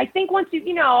 I think once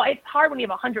it's hard when you have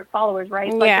 100 followers, right?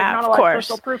 There's not a lot of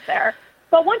social proof there.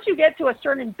 But once you get to a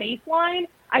certain baseline,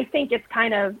 I think it's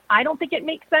I don't think it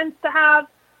makes sense to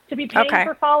be paying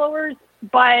for followers.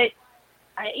 But,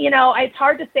 it's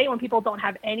hard to say when people don't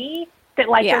have any that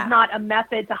there's not a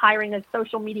method to hiring a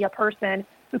social media person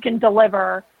who can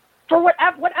deliver for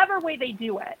whatever way they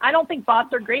do it. I don't think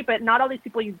bots are great, but not all these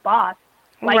people use bots.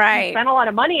 You spend a lot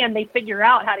of money and they figure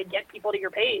out how to get people to your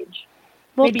page.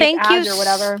 Well, Maybe thank you. Or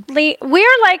whatever. We're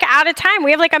out of time.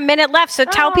 We have a minute left. So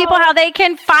tell people how they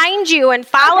can find you and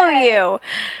follow you.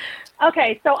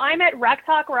 Okay. So I'm at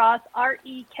Rektok Ross,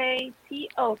 REKTOK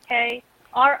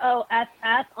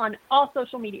ROSS on all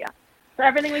social media. So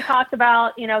everything we talked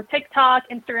about, TikTok,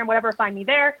 Instagram, whatever, find me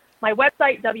there. My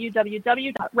website,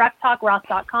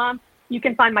 www.rektokross.com. You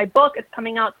can find my book. It's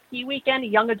coming out ski weekend,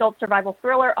 Young Adult Survival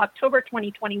Thriller, October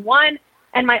 2021.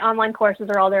 And my online courses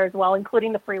are all there as well,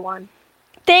 including the free one.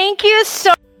 Thank you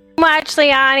so much,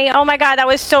 Leonie. Oh my God, that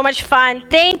was so much fun.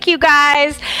 Thank you,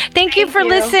 guys. Thank you for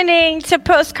listening to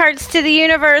Postcards to the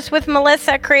Universe with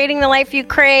Melissa, creating the life you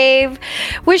crave.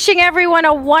 Wishing everyone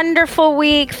a wonderful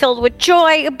week filled with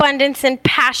joy, abundance, and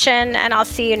passion. And I'll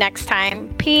see you next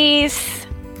time. Peace.